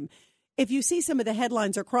crime, if you see some of the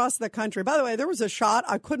headlines across the country, by the way, there was a shot.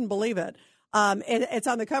 I couldn't believe it. It's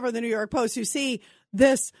on the cover of the New York Post. You see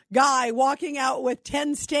this guy walking out with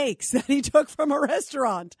 10 steaks that he took from a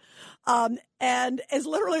restaurant and is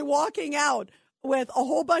literally walking out with a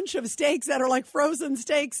whole bunch of steaks that are like frozen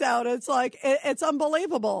steaks out. It's like, it's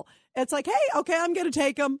unbelievable. It's like, hey, okay, I'm going to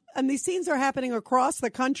take them. And these scenes are happening across the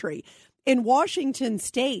country. In Washington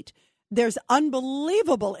State, there's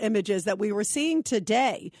unbelievable images that we were seeing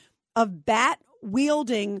today of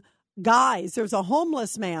bat-wielding guys. There's a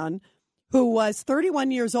homeless man who was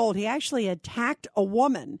 31 years old. He actually attacked a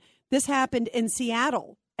woman. This happened in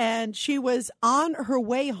Seattle. And she was on her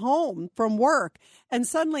way home from work. And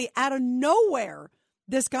suddenly, out of nowhere,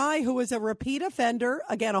 this guy who was a repeat offender,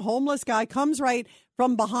 again, a homeless guy, comes right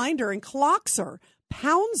from behind her and clocks her,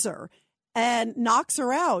 pounds her, and knocks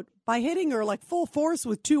her out by hitting her like full force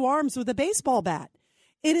with two arms with a baseball bat.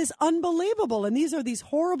 It is unbelievable. And these are these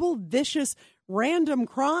horrible, vicious, random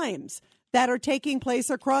crimes that are taking place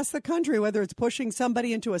across the country, whether it's pushing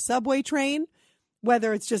somebody into a subway train,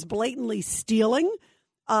 whether it's just blatantly stealing.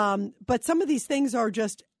 But some of these things are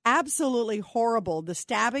just absolutely horrible. The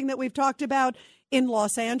stabbing that we've talked about in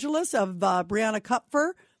Los Angeles of Breonna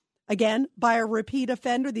Kupfer, again, by a repeat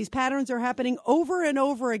offender. These patterns are happening over and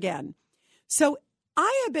over again. So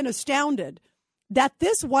I have been astounded that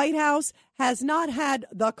this White House has not had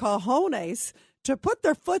the cojones to put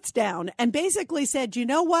their foots down and basically said, you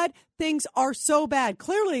know what? Things are so bad.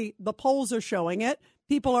 Clearly, the polls are showing it.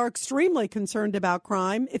 People are extremely concerned about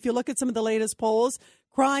crime. If you look at some of the latest polls,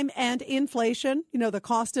 crime and inflation, you know, the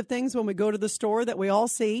cost of things when we go to the store that we all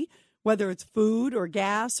see, whether it's food or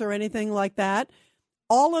gas or anything like that,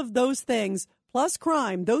 all of those things plus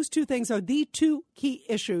crime, those two things are the two key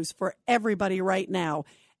issues for everybody right now.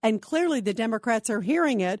 And clearly the Democrats are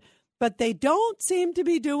hearing it, but they don't seem to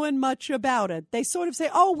be doing much about it. They sort of say,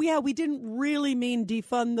 oh, yeah, we didn't really mean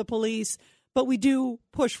defund the police, but we do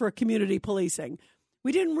push for community policing.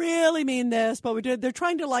 We didn't really mean this, but we did. They're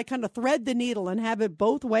trying to like kind of thread the needle and have it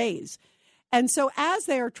both ways. And so as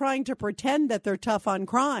they are trying to pretend that they're tough on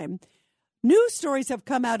crime, news stories have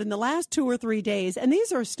come out in the last 2 or 3 days, and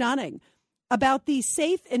these are stunning, about these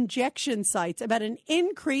safe injection sites, about an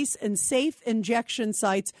increase in safe injection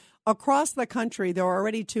sites across the country. There are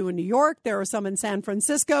already 2 in New York. There are some in San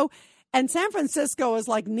Francisco. And San Francisco is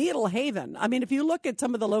like Needle Haven. I mean, if you look at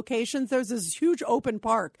some of the locations, there's this huge open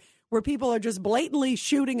park where people are just blatantly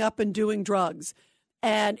shooting up and doing drugs.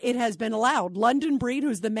 And it has been allowed. London Breed,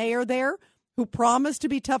 who's the mayor there, who promised to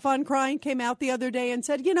be tough on crime, came out the other day and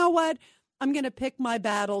said, you know what? I'm going to pick my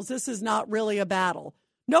battles. This is not really a battle.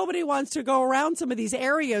 Nobody wants to go around some of these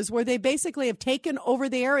areas where they basically have taken over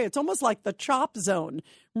the area. It's almost like the chop zone.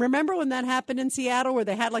 Remember when that happened in Seattle where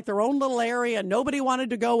they had like their own little area and nobody wanted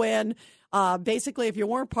to go in? Basically, if you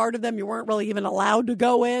weren't part of them, you weren't really even allowed to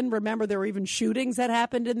go in. Remember, there were even shootings that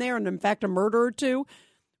happened in there and, in fact, a murder or two.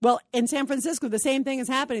 Well, in San Francisco, the same thing is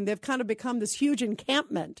happening. They've kind of become this huge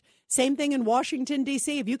encampment. Same thing in Washington,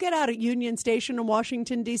 D.C. If you get out at Union Station in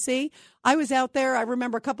Washington, D.C., I was out there, I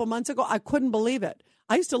remember a couple months ago, I couldn't believe it.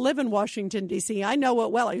 I used to live in Washington, D.C. I know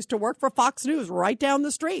it well. I used to work for Fox News right down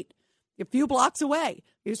the street, a few blocks away.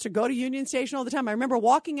 I used to go to Union Station all the time. I remember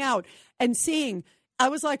walking out and seeing, I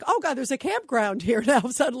was like, oh, God, there's a campground here now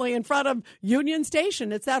suddenly in front of Union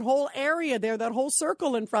Station. It's that whole area there, that whole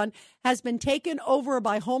circle in front has been taken over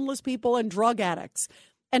by homeless people and drug addicts.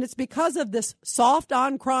 And it's because of this soft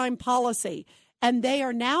on crime policy. And they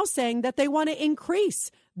are now saying that they want to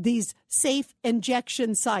increase these safe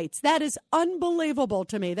injection sites. That is unbelievable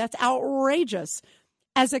to me. That's outrageous,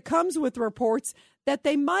 as it comes with reports that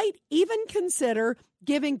they might even consider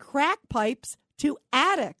giving crack pipes to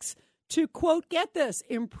addicts to, quote, get this,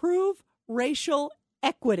 improve racial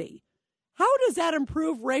equity. How does that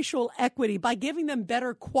improve racial equity? By giving them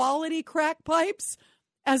better quality crack pipes,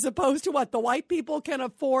 as opposed to what the white people can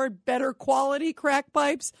afford better quality crack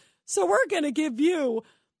pipes? So we're going to give you,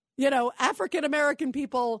 African-American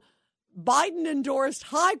people, Biden-endorsed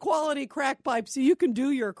high-quality crack pipes so you can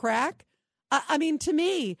do your crack. I mean, to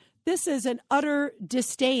me, this is an utter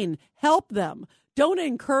disdain. Help them. Don't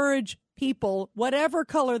encourage people, whatever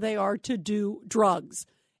color they are, to do drugs.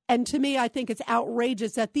 And to me, I think it's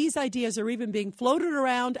outrageous that these ideas are even being floated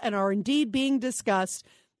around and are indeed being discussed.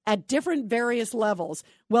 at different various levels.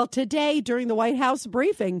 Well, today during the White House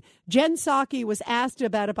briefing, Jen Psaki was asked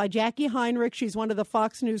about it by Jackie Heinrich. She's one of the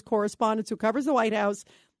Fox News correspondents who covers the White House.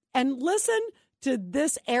 And listen to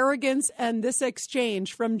this arrogance and this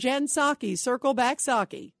exchange from Jen Psaki. Circle back,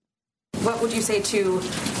 Psaki. What would you say to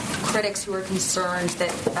critics who are concerned that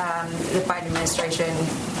the Biden administration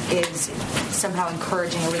is somehow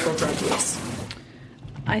encouraging illegal drug use?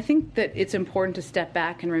 I think that it's important to step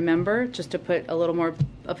back and remember, just to put a little more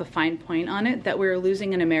of a fine point on it, that we're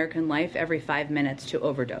losing an American life every 5 minutes to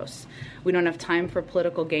overdose. We don't have time for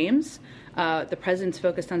political games. The president's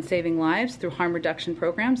focused on saving lives through harm reduction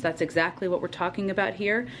programs. That's exactly what we're talking about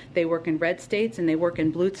here. They work in red states and they work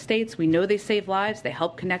in blue states. We know they save lives. They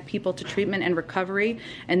help connect people to treatment and recovery.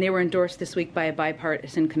 And they were endorsed this week by a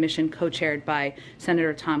bipartisan commission co-chaired by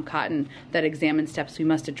Senator Tom Cotton that examines steps we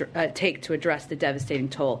must take to address the devastating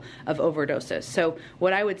toll of overdoses. So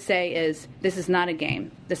what I would say is this is not a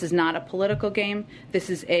game. This is not a political game. This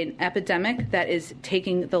is an epidemic that is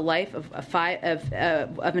taking the life of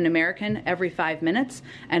an American every 5 minutes,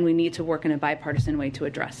 and we need to work in a bipartisan way to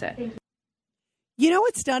address it. You know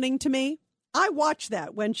what's stunning to me? I watched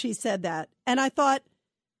that when she said that, and I thought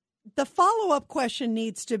the follow-up question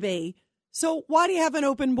needs to be, so why do you have an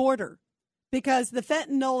open border? Because the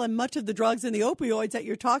fentanyl and much of the drugs and the opioids that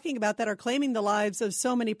you're talking about that are claiming the lives of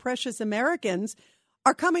so many precious Americans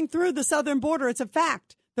are coming through the southern border. It's a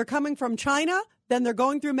fact. They're coming from China, then they're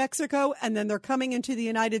going through Mexico, and then they're coming into the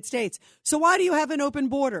United States. So why do you have an open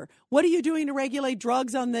border? What are you doing to regulate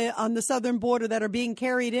drugs on the southern border that are being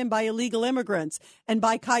carried in by illegal immigrants and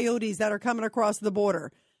by coyotes that are coming across the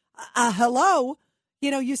border? Hello?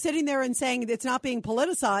 You know, you're sitting there and saying it's not being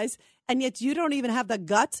politicized, and yet you don't even have the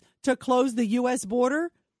guts to close the U.S. border.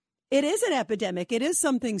 It is an epidemic. It is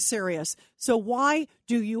something serious. So why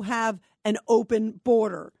do you have an open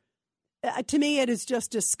border? To me, it is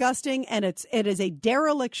just disgusting, and it is a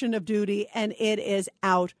dereliction of duty, and it is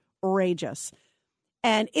outrageous.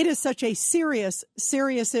 And it is such a serious,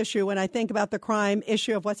 serious issue when I think about the crime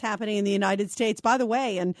issue of what's happening in the United States. By the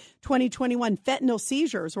way, in 2021, fentanyl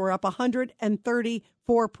seizures were up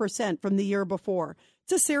 134% from the year before.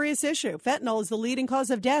 It's a serious issue. Fentanyl is the leading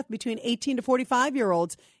cause of death between 18 to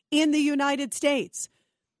 45-year-olds in the United States.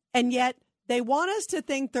 And yet, they want us to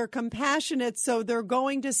think they're compassionate, so they're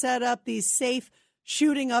going to set up these safe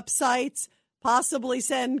shooting up sites, possibly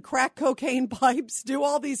send crack cocaine pipes, do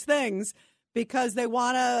all these things because they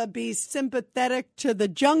want to be sympathetic to the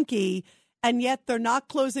junkie, and yet they're not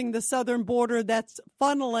closing the southern border that's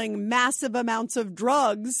funneling massive amounts of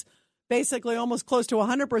drugs, basically almost close to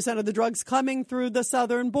 100% of the drugs coming through the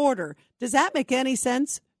southern border. Does that make any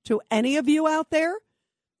sense to any of you out there?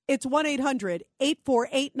 It's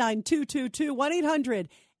 1-800-848-9222,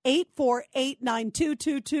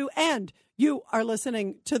 1-800-848-9222, and you are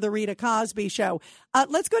listening to The Rita Cosby Show.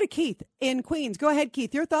 Let's go to Keith in Queens. Go ahead,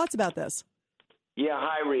 Keith. Your thoughts about this? Yeah,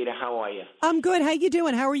 hi, Rita. How are you? I'm good. How you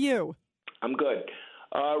doing? How are you? I'm good.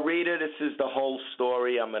 Rita, this is the whole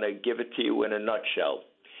story. I'm going to give it to you in a nutshell.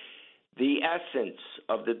 The essence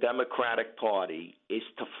of the Democratic Party is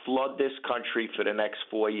to flood this country for the next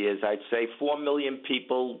 4 years. I'd say 4 million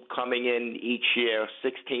people coming in each year,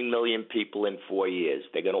 16 million people in 4 years.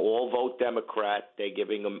 They're going to all vote Democrat. They're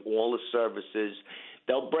giving them all the services.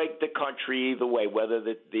 They'll break the country either way, whether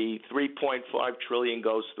the $3.5 trillion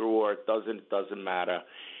goes through or it doesn't matter.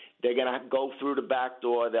 They're going to go through the back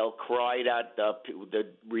door. They'll cry that the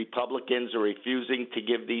Republicans are refusing to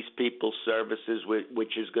give these people services,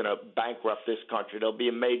 which is going to bankrupt this country. There'll be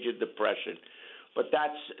a major depression. But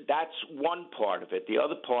that's one part of it. The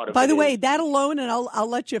other part of it, by the way, that alone, and I'll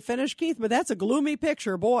let you finish, Keith, but that's a gloomy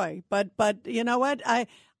picture, boy. But you know what? I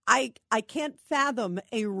can't fathom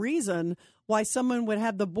a reason why someone would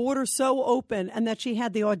have the border so open and that she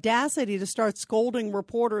had the audacity to start scolding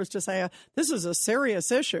reporters to say, this is a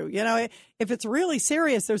serious issue. You know, if it's really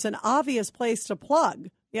serious, there's an obvious place to plug,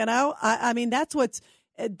 you know, I mean, that's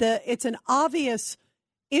it's an obvious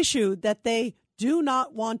issue that they do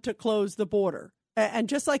not want to close the border. And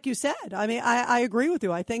just like you said, I mean, I agree with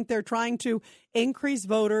you. I think they're trying to increase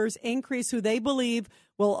voters, increase who they believe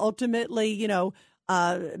will ultimately, you know,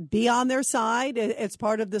 be on their side. It's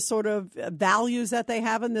part of the sort of values that they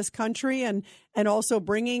have in this country, and also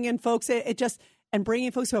bringing in folks. And bringing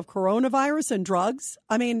folks who have coronavirus and drugs.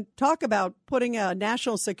 I mean, talk about putting a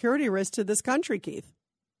national security risk to this country, Keith.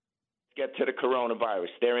 Get to the coronavirus.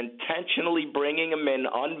 They're intentionally bringing them in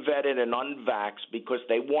unvetted and unvaxxed because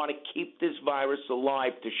they want to keep this virus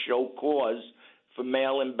alive to show cause for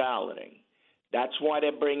mail-in balloting. That's why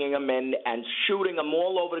they're bringing them in and shooting them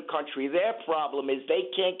all over the country. Their problem is they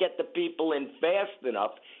can't get the people in fast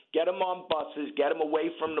enough, get them on buses, get them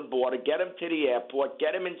away from the border, get them to the airport,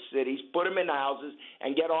 get them in cities, put them in houses,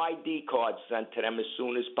 and get ID cards sent to them as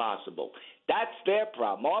soon as possible. That's their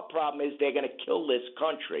problem. Our problem is they're going to kill this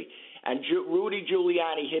country. And Rudy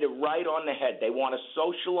Giuliani hit it right on the head. They want to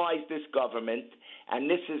socialize this government, and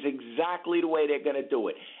this is exactly the way they're going to do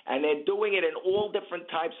it. And they're doing it in all different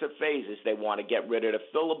types of phases. They want to get rid of the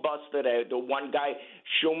filibuster. The one guy,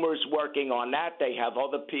 Schumer's working on that. They have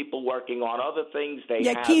other people working on other things.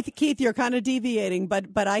 Keith, you're kind of deviating,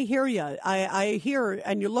 but I hear you. I hear,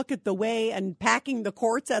 and you look at the way and packing the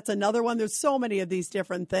courts, that's another one. There's so many of these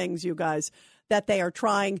different things, you guys, that they are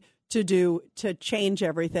trying to do to change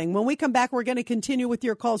everything. When we come back, we're going to continue with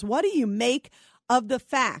your calls. What do you make of the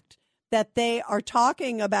fact that they are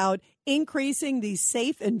talking about increasing these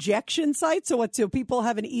safe injection sites so people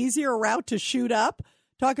have an easier route to shoot up?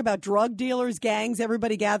 Talk about drug dealers, gangs,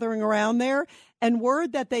 everybody gathering around there, and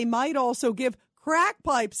word that they might also give crack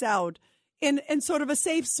pipes out in sort of a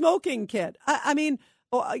safe smoking kit. I mean,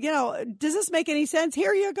 does this make any sense?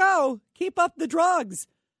 Here you go. Keep up the drugs.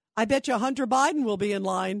 I bet you Hunter Biden will be in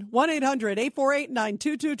line.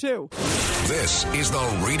 1-800-848-9222. This is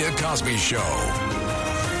the Rita Cosby Show.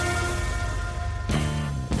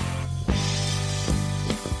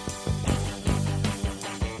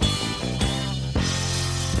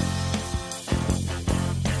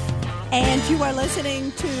 And you are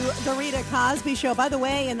listening to the Rita Cosby Show. By the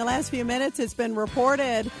way, in the last few minutes, it's been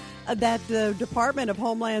reported that the Department of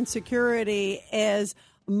Homeland Security is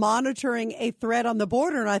monitoring a threat on the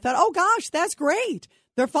border. And I thought, oh, gosh, that's great.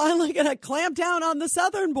 They're finally going to clamp down on the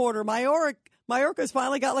southern border. Mayorkas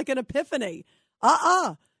finally got like an epiphany.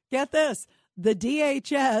 Get this. The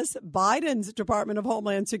DHS, Biden's Department of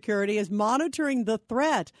Homeland Security, is monitoring the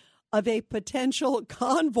threat of a potential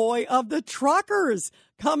convoy of the truckers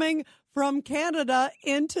coming from Canada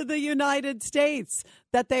into the United States,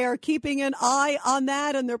 that they are keeping an eye on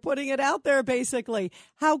that and they're putting it out there, basically.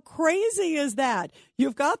 How crazy is that?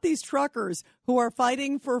 You've got these truckers who are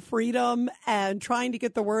fighting for freedom and trying to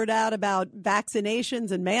get the word out about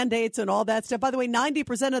vaccinations and mandates and all that stuff. By the way,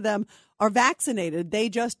 90% of them are vaccinated. They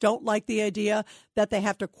just don't like the idea that they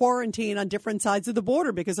have to quarantine on different sides of the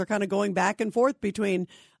border because they're kind of going back and forth between,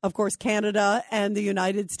 of course, Canada and the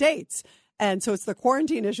United States. And so it's the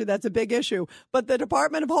quarantine issue that's a big issue. But the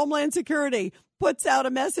Department of Homeland Security puts out a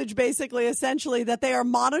message, basically, essentially, that they are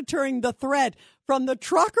monitoring the threat from the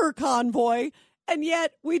trucker convoy. And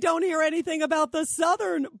yet we don't hear anything about the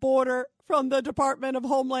southern border from the Department of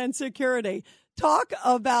Homeland Security. Talk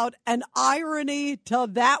about an irony to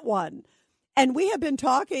that one. And we have been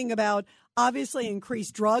talking about, obviously,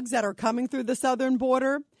 increased drugs that are coming through the southern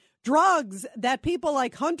border. Drugs that people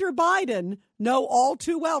like Hunter Biden know all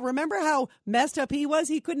too well. Remember how messed up he was?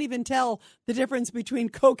 He couldn't even tell the difference between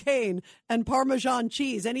cocaine and Parmesan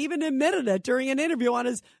cheese, and even admitted it during an interview on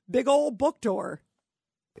his big old book tour.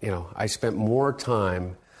 I spent more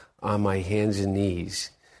time on my hands and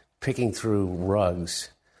knees picking through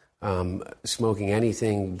rugs, smoking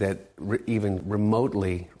anything that even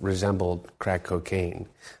remotely resembled crack cocaine.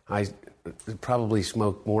 I probably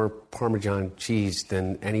smoked more Parmesan cheese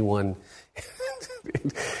than anyone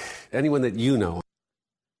that you know.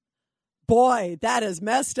 Boy, that is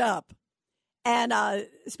messed up. And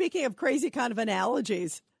speaking of crazy kind of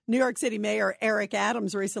analogies, New York City Mayor Eric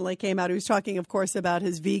Adams recently came out. He was talking, of course, about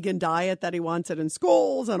his vegan diet, that he wants it in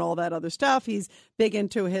schools and all that other stuff. He's big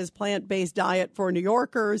into his plant-based diet for New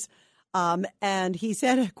Yorkers. And he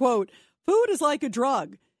said, quote, "Food is like a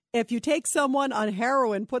drug. If you take someone on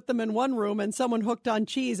heroin, put them in one room, and someone hooked on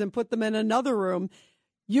cheese and put them in another room,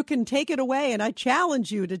 you can take it away. And I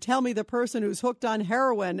challenge you to tell me the person who's hooked on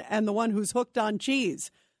heroin and the one who's hooked on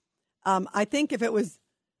cheese." I think if it was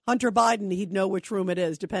Hunter Biden, he'd know which room it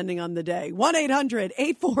is, depending on the day.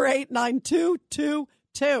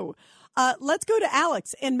 1-800-848-9222. Let's go to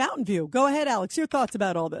Alex in Mountain View. Go ahead, Alex. Your thoughts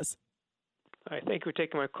about all this. Hi, thank you for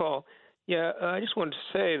taking my call. Yeah, I just wanted to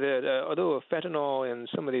say that although fentanyl and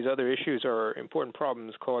some of these other issues are important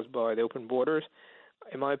problems caused by the open borders,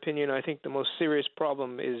 in my opinion, I think the most serious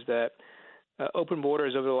problem is that open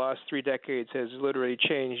borders over the last 3 decades has literally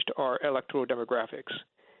changed our electoral demographics.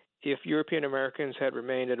 If European Americans had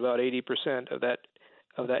remained at about 80% of that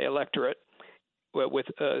electorate with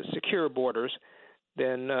secure borders,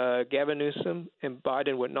 then Gavin Newsom and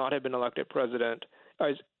Biden would not have been elected president.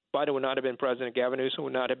 Biden would not have been president. Gavin Newsom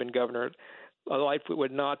would not have been governor. Lightfoot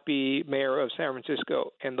would not be mayor of San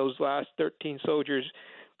Francisco. And those last 13 soldiers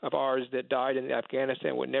of ours that died in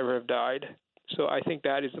Afghanistan would never have died. So I think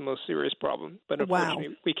that is the most serious problem. But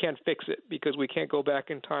unfortunately, we can't fix it because we can't go back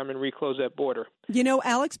in time and reclose that border. You know,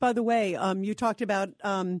 Alex, by the way, you talked about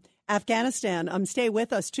Afghanistan. Stay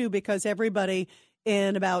with us, too, because everybody,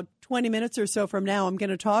 in about 20 minutes or so from now, I'm going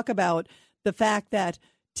to talk about the fact that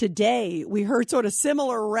today we heard sort of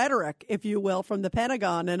similar rhetoric, if you will, from the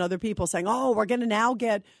Pentagon and other people saying, oh, we're going to now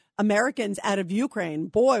get Americans out of Ukraine.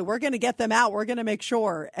 Boy, we're going to get them out. We're going to make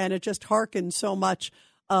sure. And it just harkened so much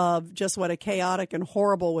of just what a chaotic and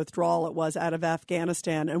horrible withdrawal it was out of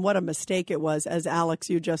Afghanistan, and what a mistake it was, as Alex,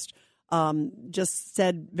 you just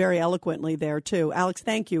said very eloquently there, too. Alex,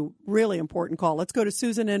 thank you. Really important call. Let's go to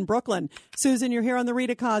Susan in Brooklyn. Susan, you're here on the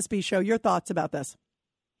Rita Cosby Show. Your thoughts about this?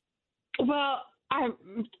 Well, I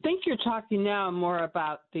think you're talking now more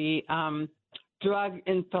about the drug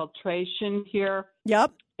infiltration here.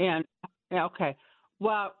 Yep. And, okay.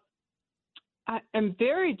 Well, I am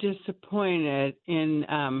very disappointed in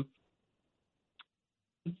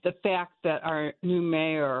the fact that our new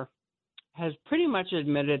mayor has pretty much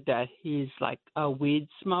admitted that he's like a weed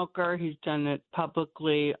smoker. He's done it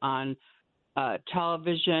publicly on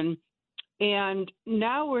television. And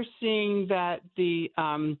now we're seeing that the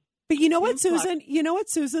But you know what, Susan? You know what,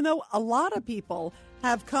 Susan, though? A lot of people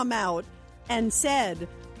have come out and said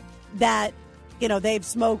that, you know, they've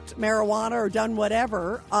smoked marijuana or done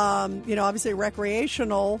whatever. You know, obviously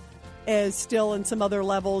recreational is still in some other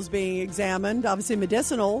levels being examined. Obviously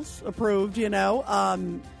medicinal's approved, you know,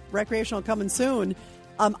 recreational coming soon.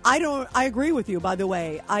 I agree with you, by the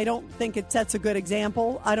way. I don't think it sets a good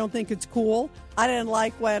example. I don't think it's cool. I didn't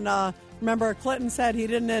like when, remember Clinton said he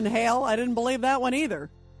didn't inhale. I didn't believe that one either.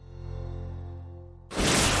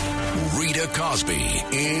 Rita Cosby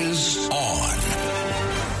is on.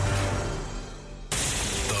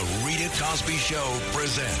 The Rita Cosby Show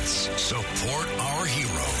presents Support Our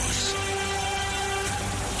Heroes.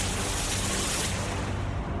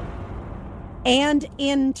 And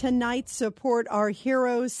in tonight's Support Our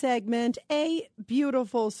Heroes segment, a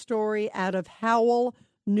beautiful story out of Howell,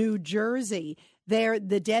 New Jersey. There,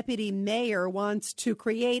 the deputy mayor wants to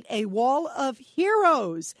create a wall of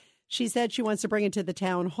heroes. She said she wants to bring it to the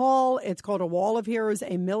town hall. It's called a Wall of Heroes,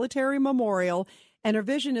 a military memorial. And her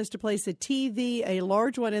vision is to place a TV, a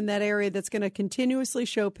large one in that area, that's going to continuously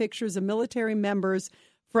show pictures of military members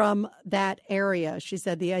from that area. She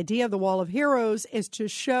said the idea of the Wall of Heroes is to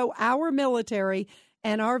show our military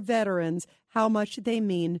and our veterans how much they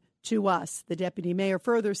mean to us. The deputy mayor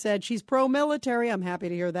further said she's pro-military. I'm happy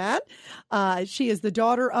to hear that. She is the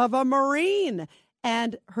daughter of a Marine,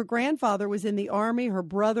 and her grandfather was in the Army. Her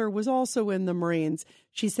brother was also in the Marines.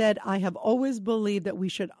 She said, I have always believed that we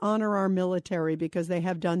should honor our military because they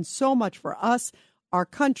have done so much for us, our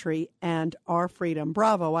country, and our freedom.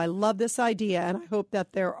 Bravo. I love this idea, and I hope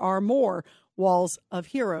that there are more walls of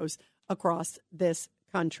heroes across this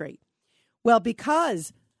country. Well,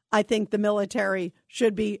 because I think the military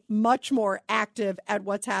should be much more active at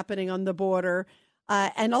what's happening on the border.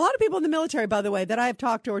 And a lot of people in the military, by the way, that I have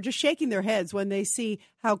talked to are just shaking their heads when they see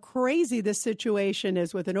how crazy this situation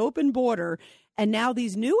is with an open border. And now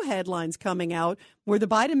these new headlines coming out where the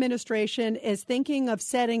Biden administration is thinking of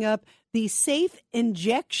setting up these safe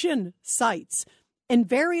injection sites in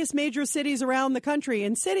various major cities around the country,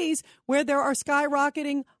 in cities where there are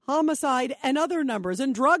skyrocketing homicide and other numbers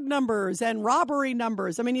and drug numbers and robbery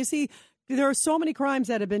numbers. I mean, you see, there are so many crimes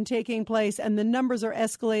that have been taking place, and the numbers are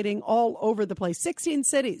escalating all over the place. 16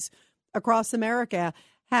 cities across America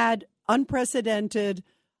had unprecedented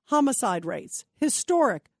homicide rates,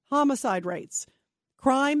 historic homicide rates.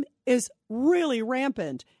 Crime is really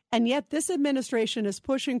rampant, and yet this administration is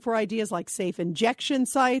pushing for ideas like safe injection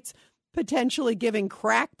sites, potentially giving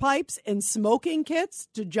crack pipes and smoking kits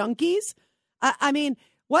to junkies. I mean,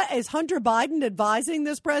 what is Hunter Biden advising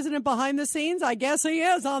this president behind the scenes? I guess he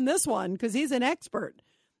is on this one because he's an expert.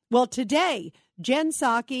 Well, today, Jen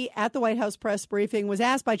Psaki at the White House press briefing was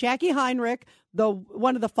asked by Jackie Heinrich,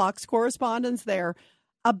 one of the Fox correspondents there,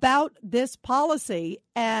 about this policy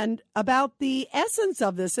and about the essence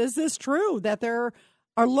of this. Is this true that they are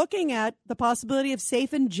looking at the possibility of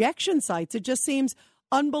safe injection sites? It just seems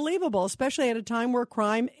unbelievable, especially at a time where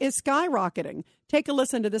crime is skyrocketing. Take a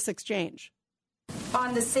listen to this exchange.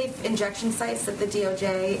 On the safe injection sites that the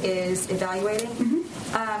DOJ is evaluating,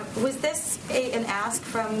 Was this an ask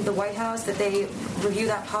from the White House that they review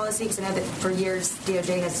that policy? Because I know that for years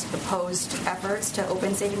DOJ has opposed efforts to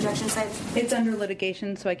open safe injection sites. It's under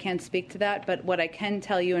litigation, so I can't speak to that. But what I can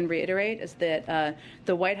tell you and reiterate is that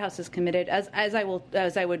the White House is committed, as I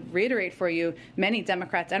would reiterate for you, many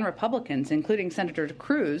Democrats and Republicans, including Senator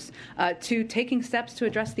Cruz, to taking steps to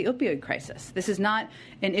address the opioid crisis. This is not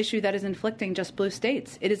an issue that is inflicting just blue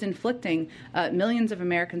states. It is inflicting millions of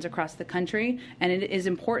Americans across the country, and it is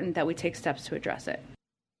important that we take steps to address it.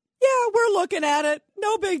 Yeah, we're looking at it.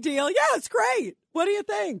 No big deal. Yeah, it's great. What do you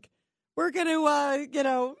think? We're going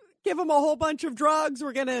to, give them a whole bunch of drugs.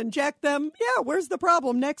 We're going to inject them. Yeah, where's the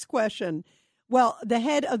problem? Next question. Well, the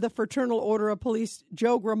head of the Fraternal Order of Police,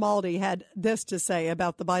 Joe Grimaldi, had this to say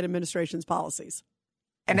about the Biden administration's policies.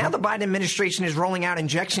 And now the Biden administration is rolling out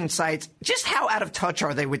injection sites. Just how out of touch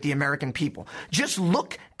are they with the American people? Just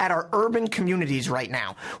look at our urban communities right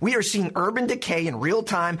now. We are seeing urban decay in real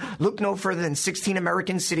time. Look no further than 16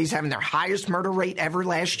 American cities having their highest murder rate ever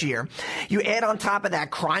last year. You add on top of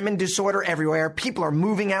that crime and disorder everywhere. People are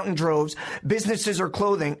moving out in droves. Businesses are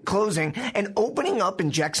closing. And opening up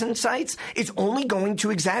injection sites is only going to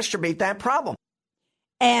exacerbate that problem.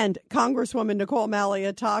 And Congresswoman Nicole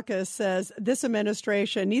Malliotakis says this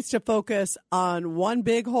administration needs to focus on one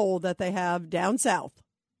big hole that they have down south.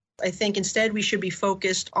 I think instead we should be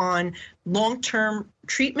focused on long-term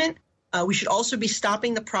treatment. We should also be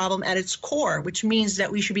stopping the problem at its core, which means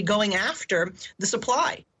that we should be going after the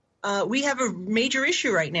supply. We have a major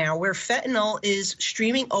issue right now where fentanyl is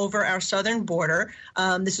streaming over our southern border.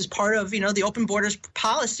 This is part of, the open borders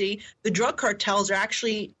policy. The drug cartels are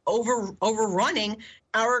actually overrunning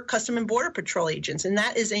our Custom and Border Patrol agents, and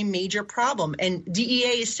that is a major problem. And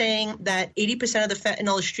DEA is saying that 80% of the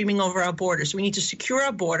fentanyl is streaming over our border, so we need to secure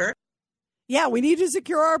our border. Yeah, we need to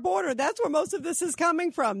secure our border. That's where most of this is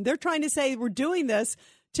coming from. They're trying to say we're doing this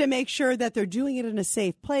to make sure that they're doing it in a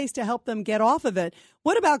safe place to help them get off of it.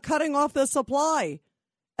 What about cutting off the supply?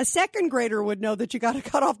 A second grader would know that you got to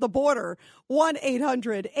cut off the border.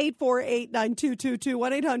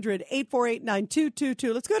 1-800-848-9222.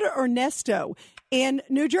 1-800-848-9222. Let's go to Ernesto in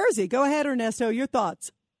New Jersey. Go ahead, Ernesto. Your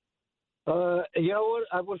thoughts. You know what?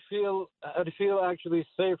 I'd feel actually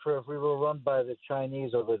safer if we were run by the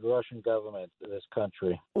Chinese or the Russian government in this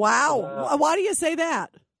country. Wow. Why do you say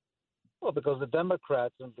that? Well, because the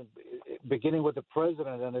Democrats, beginning with the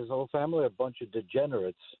president and his whole family, are a bunch of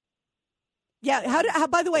degenerates. Yeah.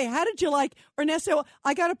 By the way, how did you like, Ernesto?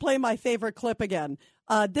 I got to play my favorite clip again.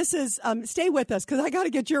 This is, stay with us because I got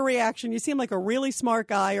to get your reaction. You seem like a really smart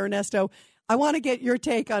guy, Ernesto. I want to get your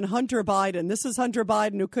take on Hunter Biden. This is Hunter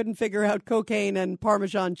Biden who couldn't figure out cocaine and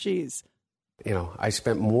Parmesan cheese. I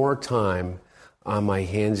spent more time on my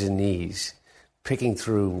hands and knees picking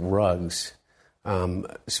through rugs,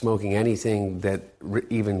 smoking anything that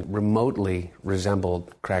even remotely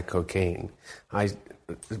resembled crack cocaine. I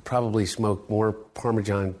probably smoked more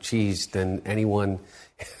Parmesan cheese than anyone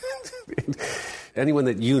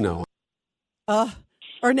that you know.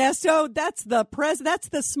 Ernesto, that's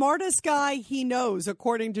the smartest guy he knows,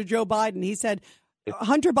 according to Joe Biden. He said,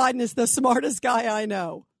 Hunter Biden is the smartest guy I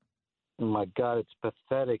know. Oh, my God, it's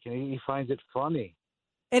pathetic. And he finds it funny.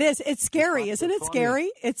 It is. It's scary. Isn't it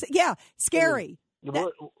scary? It's scary.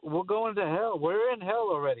 We're going to hell. We're in hell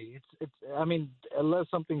already.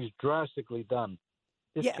 Unless something's drastically done.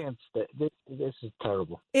 This can't stay. This is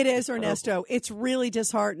terrible. It is, Ernesto. It's really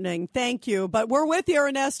disheartening. Thank you. But we're with you,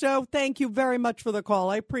 Ernesto. Thank you very much for the call.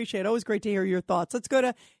 I appreciate it. Always great to hear your thoughts. Let's go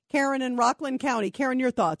to Karen in Rockland County. Karen,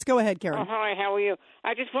 your thoughts. Go ahead, Karen. Oh, hi. How are you?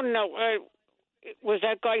 I just want to know, was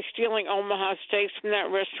that guy stealing Omaha steaks from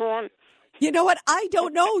that restaurant? You know what? I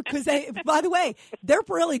don't know because, by the way, they're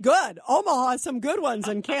really good. Omaha has some good ones,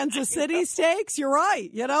 and Kansas City steaks. You're right.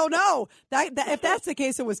 You don't know that if that's the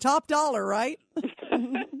case, it was top dollar, right?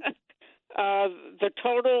 The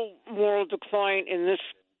total moral decline in this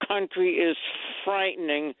country is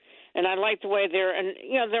frightening, and I like the way they're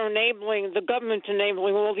enabling the government,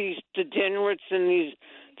 enabling all these degenerates and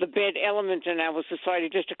the bad elements in our society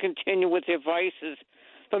just to continue with their vices.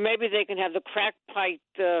 But maybe they can have the crack pipe.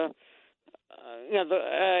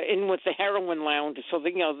 In with the heroin lounge so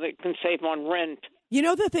that, they can save on rent.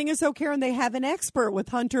 The thing is, though, Karen, they have an expert with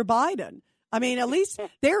Hunter Biden. I mean, at least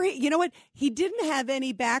there, he didn't have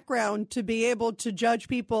any background to be able to judge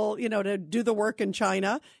people, to do the work in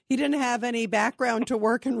China. He didn't have any background to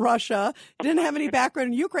work in Russia. He didn't have any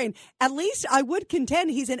background in Ukraine. At least I would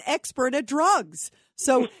contend he's an expert at drugs.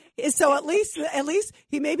 So at least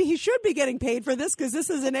he should be getting paid for this because this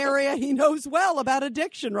is an area he knows well about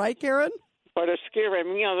addiction, right, Karen? But it's scary. I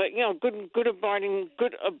mean,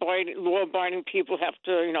 law-abiding people have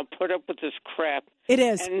to, put up with this crap. It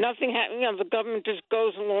is. And nothing. The government just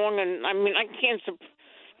goes along, and I mean, I can't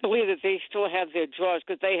believe that they still have their jobs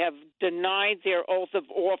because they have denied their oath of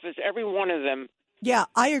office, every one of them. Yeah,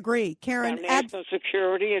 I agree, Karen. National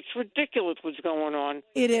security. It's ridiculous what's going on.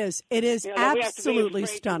 It is. It is absolutely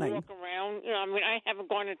stunning. To walk around. I mean, I haven't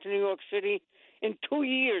gone into New York City in 2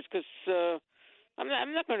 years because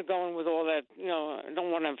I'm not going to go in with all that. I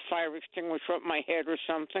don't want a fire extinguisher up my head or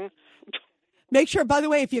something. Make sure, by the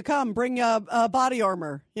way, if you come, bring body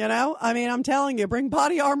armor. I mean, I'm telling you, bring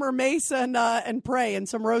body armor, mace, and pray, and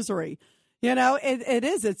some rosary. It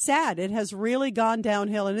is. It's sad. It has really gone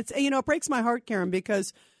downhill, and it's it breaks my heart, Karen,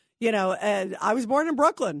 because I was born in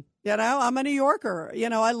Brooklyn. I'm a New Yorker.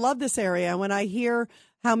 I love this area, and when I hear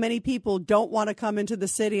how many people don't want to come into the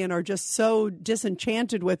city and are just so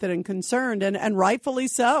disenchanted with it and concerned, and rightfully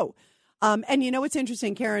so. And it's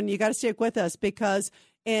interesting, Karen. You got to stick with us because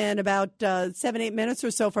in about 7-8 minutes or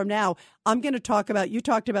so from now, I'm going to talk about. You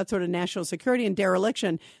talked about sort of national security and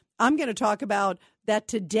dereliction. I'm going to talk about that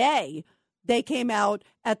today. They came out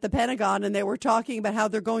at the Pentagon and they were talking about how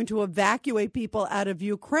they're going to evacuate people out of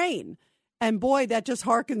Ukraine. And boy, that just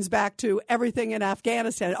harkens back to everything in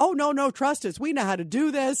Afghanistan. Oh, no, trust us. We know how to do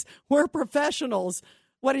this. We're professionals.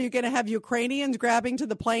 What, are you going to have Ukrainians grabbing to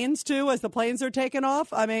the planes, too, as the planes are taking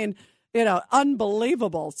off? I mean,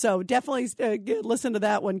 unbelievable. So definitely listen to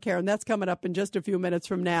that one, Karen. That's coming up in just a few minutes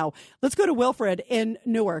from now. Let's go to Wilfred in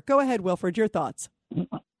Newark. Go ahead, Wilfred. Your thoughts.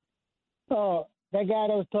 That guy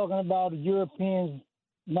that was talking about Europeans,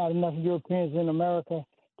 not enough Europeans in America.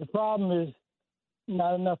 The problem is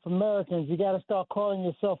not enough Americans. You got to start calling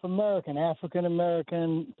yourself American, African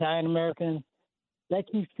American, Italian American. That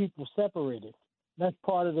keeps people separated. That's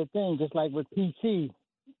part of the thing. Just like with PC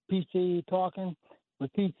talking.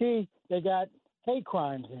 With PC, they got hate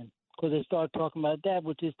crimes in because they start talking about that,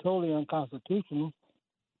 which is totally unconstitutional.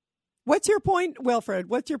 What's your point, Wilfred?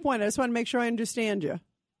 What's your point? I just want to make sure I understand you.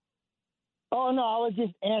 Oh, no, I was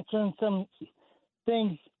just answering some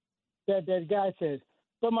things that guy says.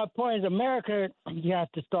 But my point is, America, you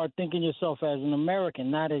have to start thinking yourself as an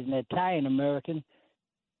American, not as an Italian American.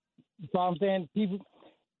 You know what I'm saying? People.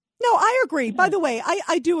 No, I agree. By the way,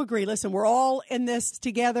 I do agree. Listen, we're all in this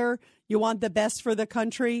together. You want the best for the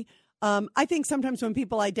country. I think sometimes when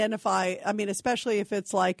people identify, I mean, especially if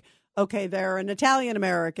it's like, okay, they're an Italian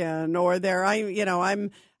American or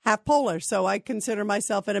I'm half Polish, so I consider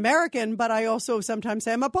myself an American, but I also sometimes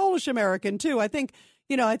say I'm a Polish American too. I think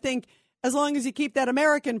as long as you keep that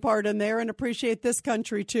American part in there and appreciate this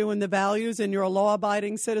country too and the values and you're a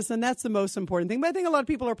law-abiding citizen, that's the most important thing. But I think a lot of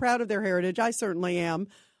people are proud of their heritage. I certainly am.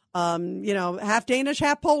 Half Danish,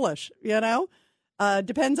 half Polish,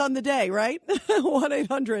 depends on the day, right?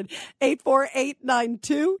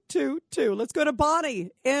 1-800-848-9222. Let's go to Bonnie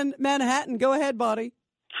in Manhattan. Go ahead, Bonnie.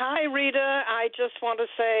 Hi, Rita. I just want to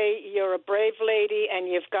say you're a brave lady and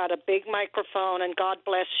you've got a big microphone, and God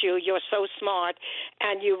bless you. You're so smart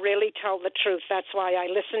and you really tell the truth. That's why I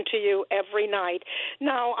listen to you every night.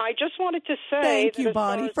 Now, I just wanted to say... Thank you,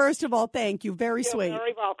 Bonnie. First of all, thank you. Very sweet. You're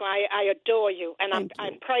very welcome. I adore you, and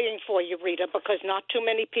I'm praying for you, Rita, because not too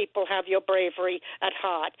many people have your bravery at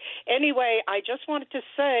heart. Anyway, I just wanted to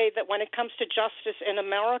say that when it comes to justice in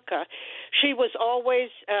America, she was always...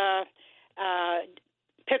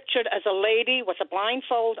 pictured as a lady with a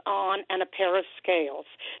blindfold on and a pair of scales.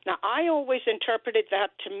 Now, I always interpreted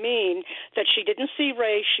that to mean that she didn't see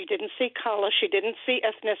race, she didn't see color, she didn't see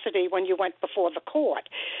ethnicity when you went before the court.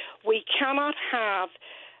 We cannot have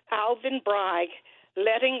Alvin Bragg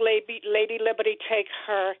letting Lady Liberty take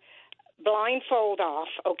her blindfold off,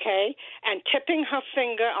 okay, and tipping her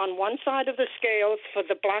finger on one side of the scales for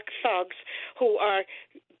the black thugs who are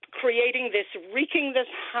wreaking this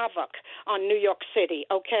havoc on New York City,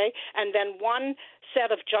 okay? And then one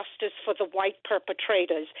set of justice for the white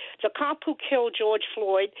perpetrators. The cop who killed George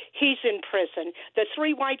Floyd, he's in prison. The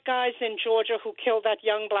 3 white guys in Georgia who killed that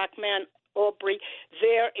young black man, Aubrey,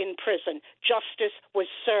 they're in prison. Justice was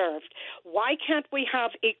served. Why can't we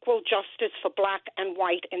have equal justice for black and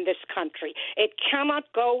white in this country? It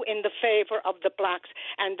cannot go in the favor of the blacks,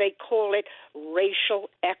 and they call it racial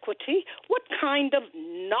equity. What kind of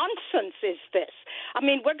nonsense is this? I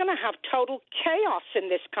mean, we're going to have total chaos in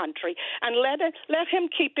this country, and let him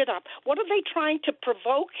keep it up. What are they trying to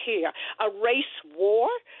provoke here? A race war?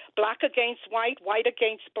 black against white, white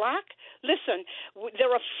against black. Listen,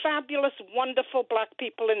 there are fabulous, wonderful black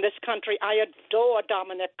people in this country. I adore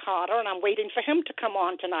Dominic Carter, and I'm waiting for him to come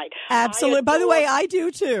on tonight. Absolutely. By the way, I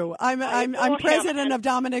do too. I'm president of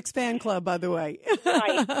Dominic's fan club, by the way.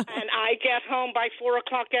 Right. And I get home by 4:00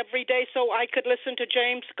 every day so I could listen to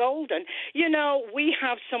James Golden. You know, we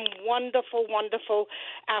have some wonderful, wonderful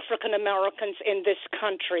African Americans in this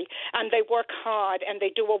country, and they work hard and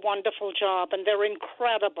they do a wonderful job, and they're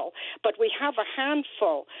incredible. But we have a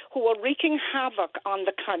handful who are wreaking havoc on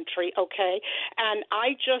the country, okay? And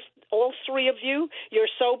all three of you, you're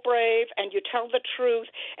so brave and you tell the truth,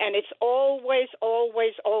 and it's always,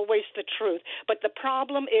 always, always the truth. But the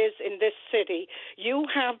problem is in this city, you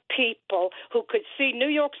have people who could see New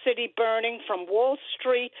York City burning from Wall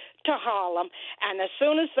Street to Harlem, and as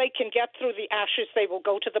soon as they can get through the ashes, they will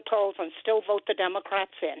go to the polls and still vote the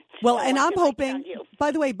Democrats in. Well, and I'm hoping,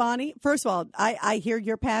 by the way, Bonnie, first of all, I hear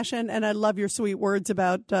your passion, and I love your sweet words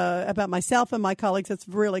about myself and my colleagues. That's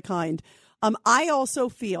really kind. I also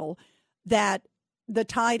feel that the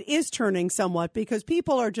tide is turning somewhat because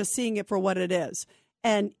people are just seeing it for what it is.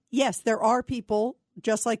 And yes, there are people,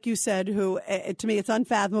 just like you said, who, to me, it's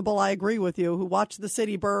unfathomable. I agree with you, who watch the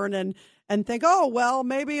city burn and think, oh, well,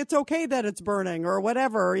 maybe it's okay that it's burning or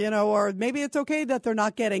whatever, you know, or maybe it's okay that they're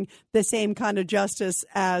not getting the same kind of justice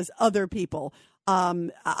as other people.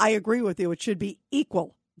 I agree with you. It should be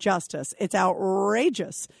equal justice. It's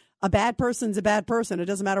outrageous. A bad person's a bad person. It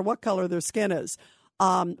doesn't matter what color their skin is.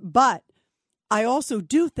 But I also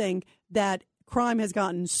do think that crime has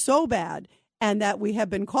gotten so bad and that we have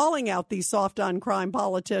been calling out these soft-on-crime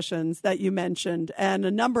politicians that you mentioned and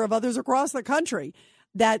a number of others across the country,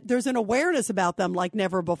 that there's an awareness about them like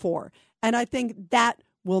never before. And I think that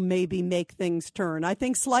will maybe make things turn. I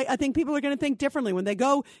think people are going to think differently when they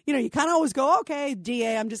go, you know, you kind of always go, okay,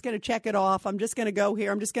 DA, I'm just going to check it off. I'm just going to go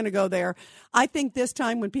here. I'm just going to go there. I think this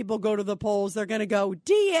time when people go to the polls, they're going to go,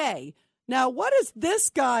 DA. Now, what does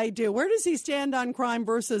this guy do? Where does he stand on crime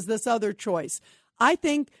versus this other choice? I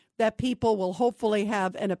think that people will hopefully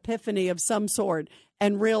have an epiphany of some sort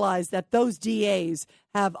and realize that those DAs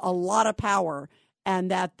have a lot of power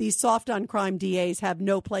and that these soft-on-crime DAs have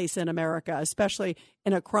no place in America, especially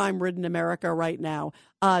in a crime-ridden America right now.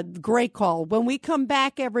 Great call. When we come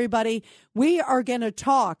back, everybody, we are going to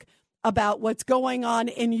talk about what's going on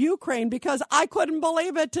in Ukraine because I couldn't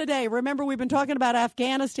believe it today. Remember, we've been talking about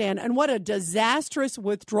Afghanistan and what a disastrous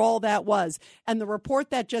withdrawal that was. And the report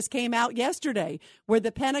that just came out yesterday where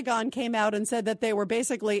the Pentagon came out and said that they were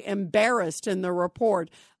basically embarrassed in the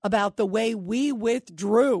report about the way we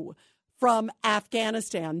withdrew from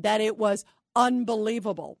Afghanistan, that it was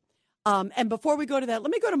unbelievable. And before we go to that,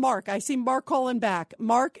 let me go to Mark. I see Mark calling back.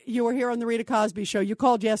 Mark, you were here on the Rita Cosby Show. You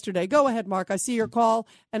called yesterday. Go ahead, Mark. I see your call,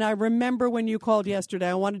 and I remember when you called yesterday.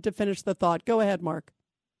 I wanted to finish the thought. Go ahead, Mark.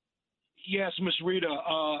 Yes, Miss Rita.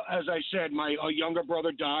 As I said, my younger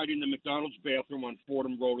brother died in the McDonald's bathroom on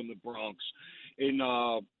Fordham Road in the Bronx in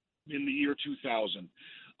the year 2000.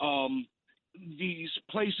 These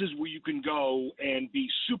places where you can go and be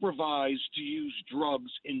supervised to use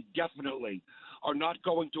drugs indefinitely are not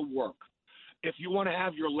going to work. If you want to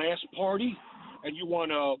have your last party and you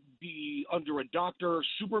want to be under a doctor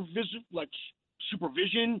supervision,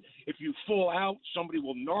 if you fall out, somebody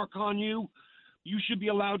will narc on you, you should be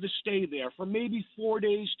allowed to stay there for maybe 4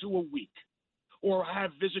 days to a week or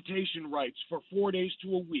have visitation rights for 4 days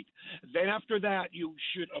to a week. Then after that, you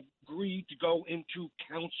should agree to go into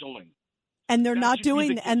counseling. And they're not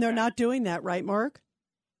doing that, right, Mark?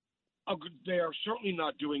 They are certainly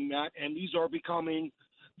not doing that, and these are becoming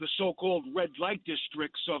the so-called red light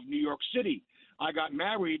districts of New York City. I got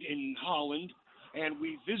married in Holland, and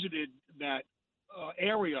we visited that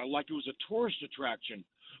area like it was a tourist attraction,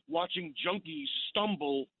 watching junkies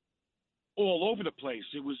stumble all over the place.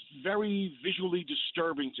 It was very visually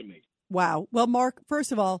disturbing to me. Wow. Well, Mark,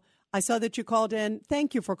 first of all, I saw that you called in.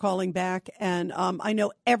 Thank you for calling back. And I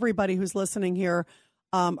know everybody who's listening here,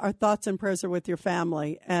 our thoughts and prayers are with your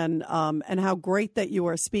family and how great that you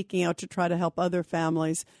are speaking out to try to help other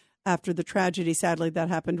families after the tragedy, sadly, that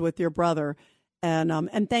happened with your brother.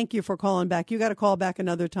 And thank you for calling back. You got to call back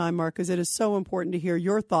another time, Mark, because it is so important to hear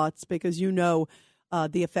your thoughts because you know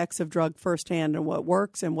the effects of drug firsthand and what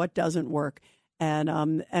works and what doesn't work.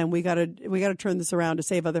 And we got to turn this around to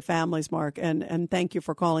save other families, Mark. And thank you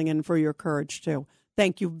for calling in for your courage too.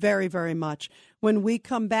 Thank you very, very much. When we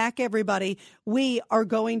come back, everybody, we are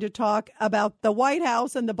going to talk about the White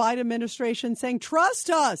House and the Biden administration saying, trust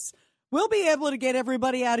us. We'll be able to get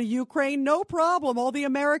everybody out of Ukraine. No problem. All the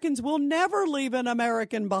Americans will never leave an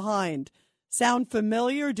American behind. Sound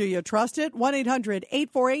familiar? Do you trust it?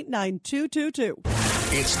 1-800-848-9222.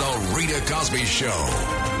 It's the Rita Cosby Show.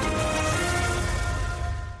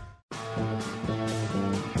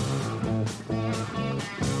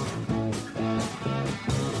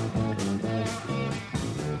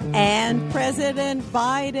 And President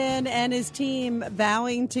Biden and his team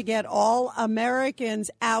vowing to get all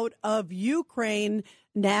Americans out of Ukraine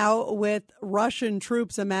now, with Russian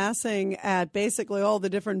troops amassing at basically all the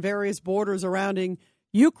different various borders surrounding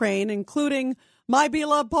Ukraine, including my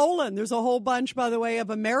beloved Poland. There's a whole bunch, by the way, of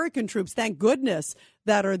American troops, thank goodness,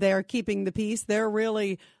 that are there keeping the peace. They're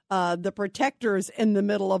really the protectors in the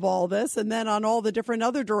middle of all this. And then on all the different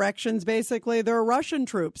other directions, basically, there are Russian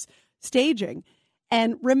troops staging.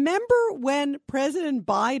 And remember when President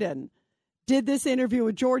Biden did this interview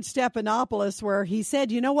with George Stephanopoulos where he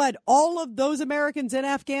said, you know what, all of those Americans in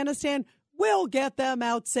Afghanistan, we'll get them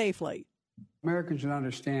out safely. Americans should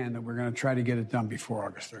understand that we're going to try to get it done before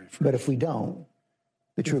August 31st. But if we don't,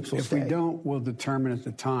 the troops will stay. If we don't, we'll determine at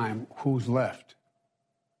the time who's left.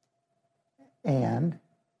 And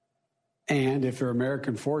if there are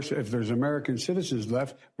American forces, if there's American citizens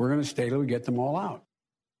left, we're going to stay till we get them all out.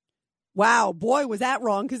 Wow, boy, was that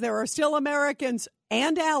wrong, because there are still Americans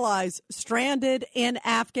and allies stranded in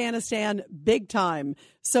Afghanistan big time.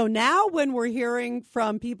 So now when we're hearing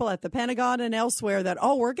from people at the Pentagon and elsewhere that,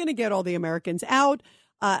 oh, we're going to get all the Americans out,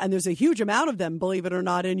 and there's a huge amount of them, believe it or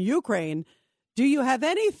not, in Ukraine, do you have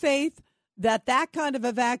any faith that that kind of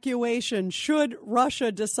evacuation, should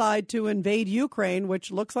Russia decide to invade Ukraine,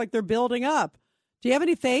 which looks like they're building up, do you have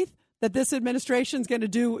any faith that this administration is going to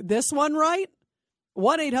do this one right?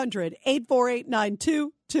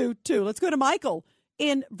 1-800-848-9222. Let's go to Michael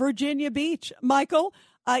in Virginia Beach. Michael,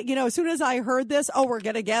 as soon as I heard this, we're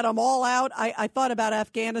going to get them all out, I thought about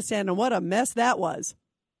Afghanistan and what a mess that was.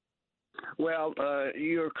 Well,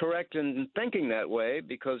 you're correct in thinking that way,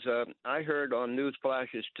 because I heard on news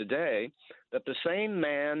flashes today that the same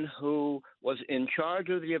man who was in charge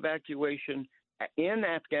of the evacuation in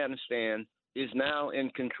Afghanistan is now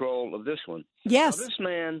in control of this one. Yes.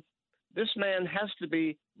 Now, this man has to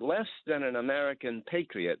be less than an American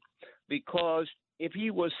patriot, because if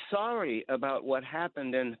he was sorry about what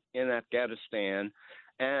happened in Afghanistan,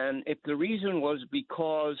 and if the reason was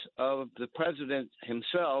because of the president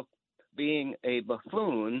himself being a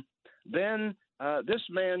buffoon, then this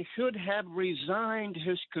man should have resigned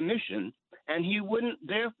his commission, and he wouldn't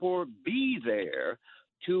therefore be there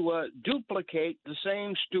to duplicate the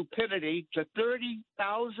same stupidity to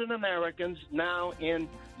 30,000 Americans now in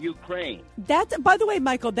Ukraine. That's, by the way,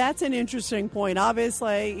 Michael, that's an interesting point.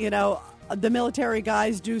 Obviously, the military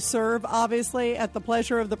guys do serve, obviously, at the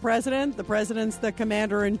pleasure of the president. The president's the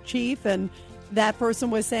commander-in-chief, and that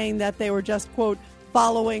person was saying that they were just, quote,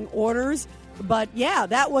 following orders. But, yeah,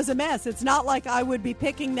 that was a mess. It's not like I would be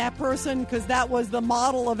picking that person because that was the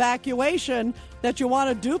model evacuation that you want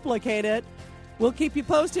to duplicate it. We'll keep you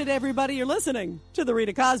posted, everybody. You're listening to The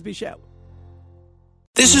Rita Cosby Show.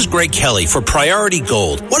 This is Greg Kelly for Priority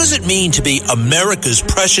Gold. What does it mean to be America's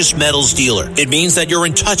precious metals dealer? It means that you're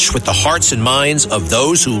in touch with the hearts and minds of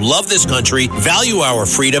those who love this country, value our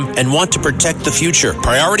freedom, and want to protect the future.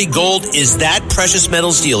 Priority Gold is that precious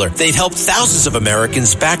metals dealer. They've helped thousands of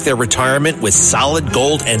Americans back their retirement with solid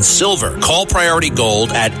gold and silver. Call Priority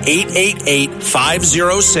Gold at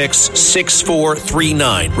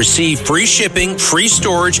 888-506-6439. Receive free shipping, free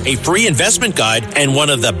storage, a free investment guide, and one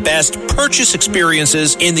of the best purchase experiences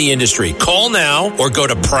in the industry. Call now or go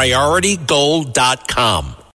to PriorityGold.com.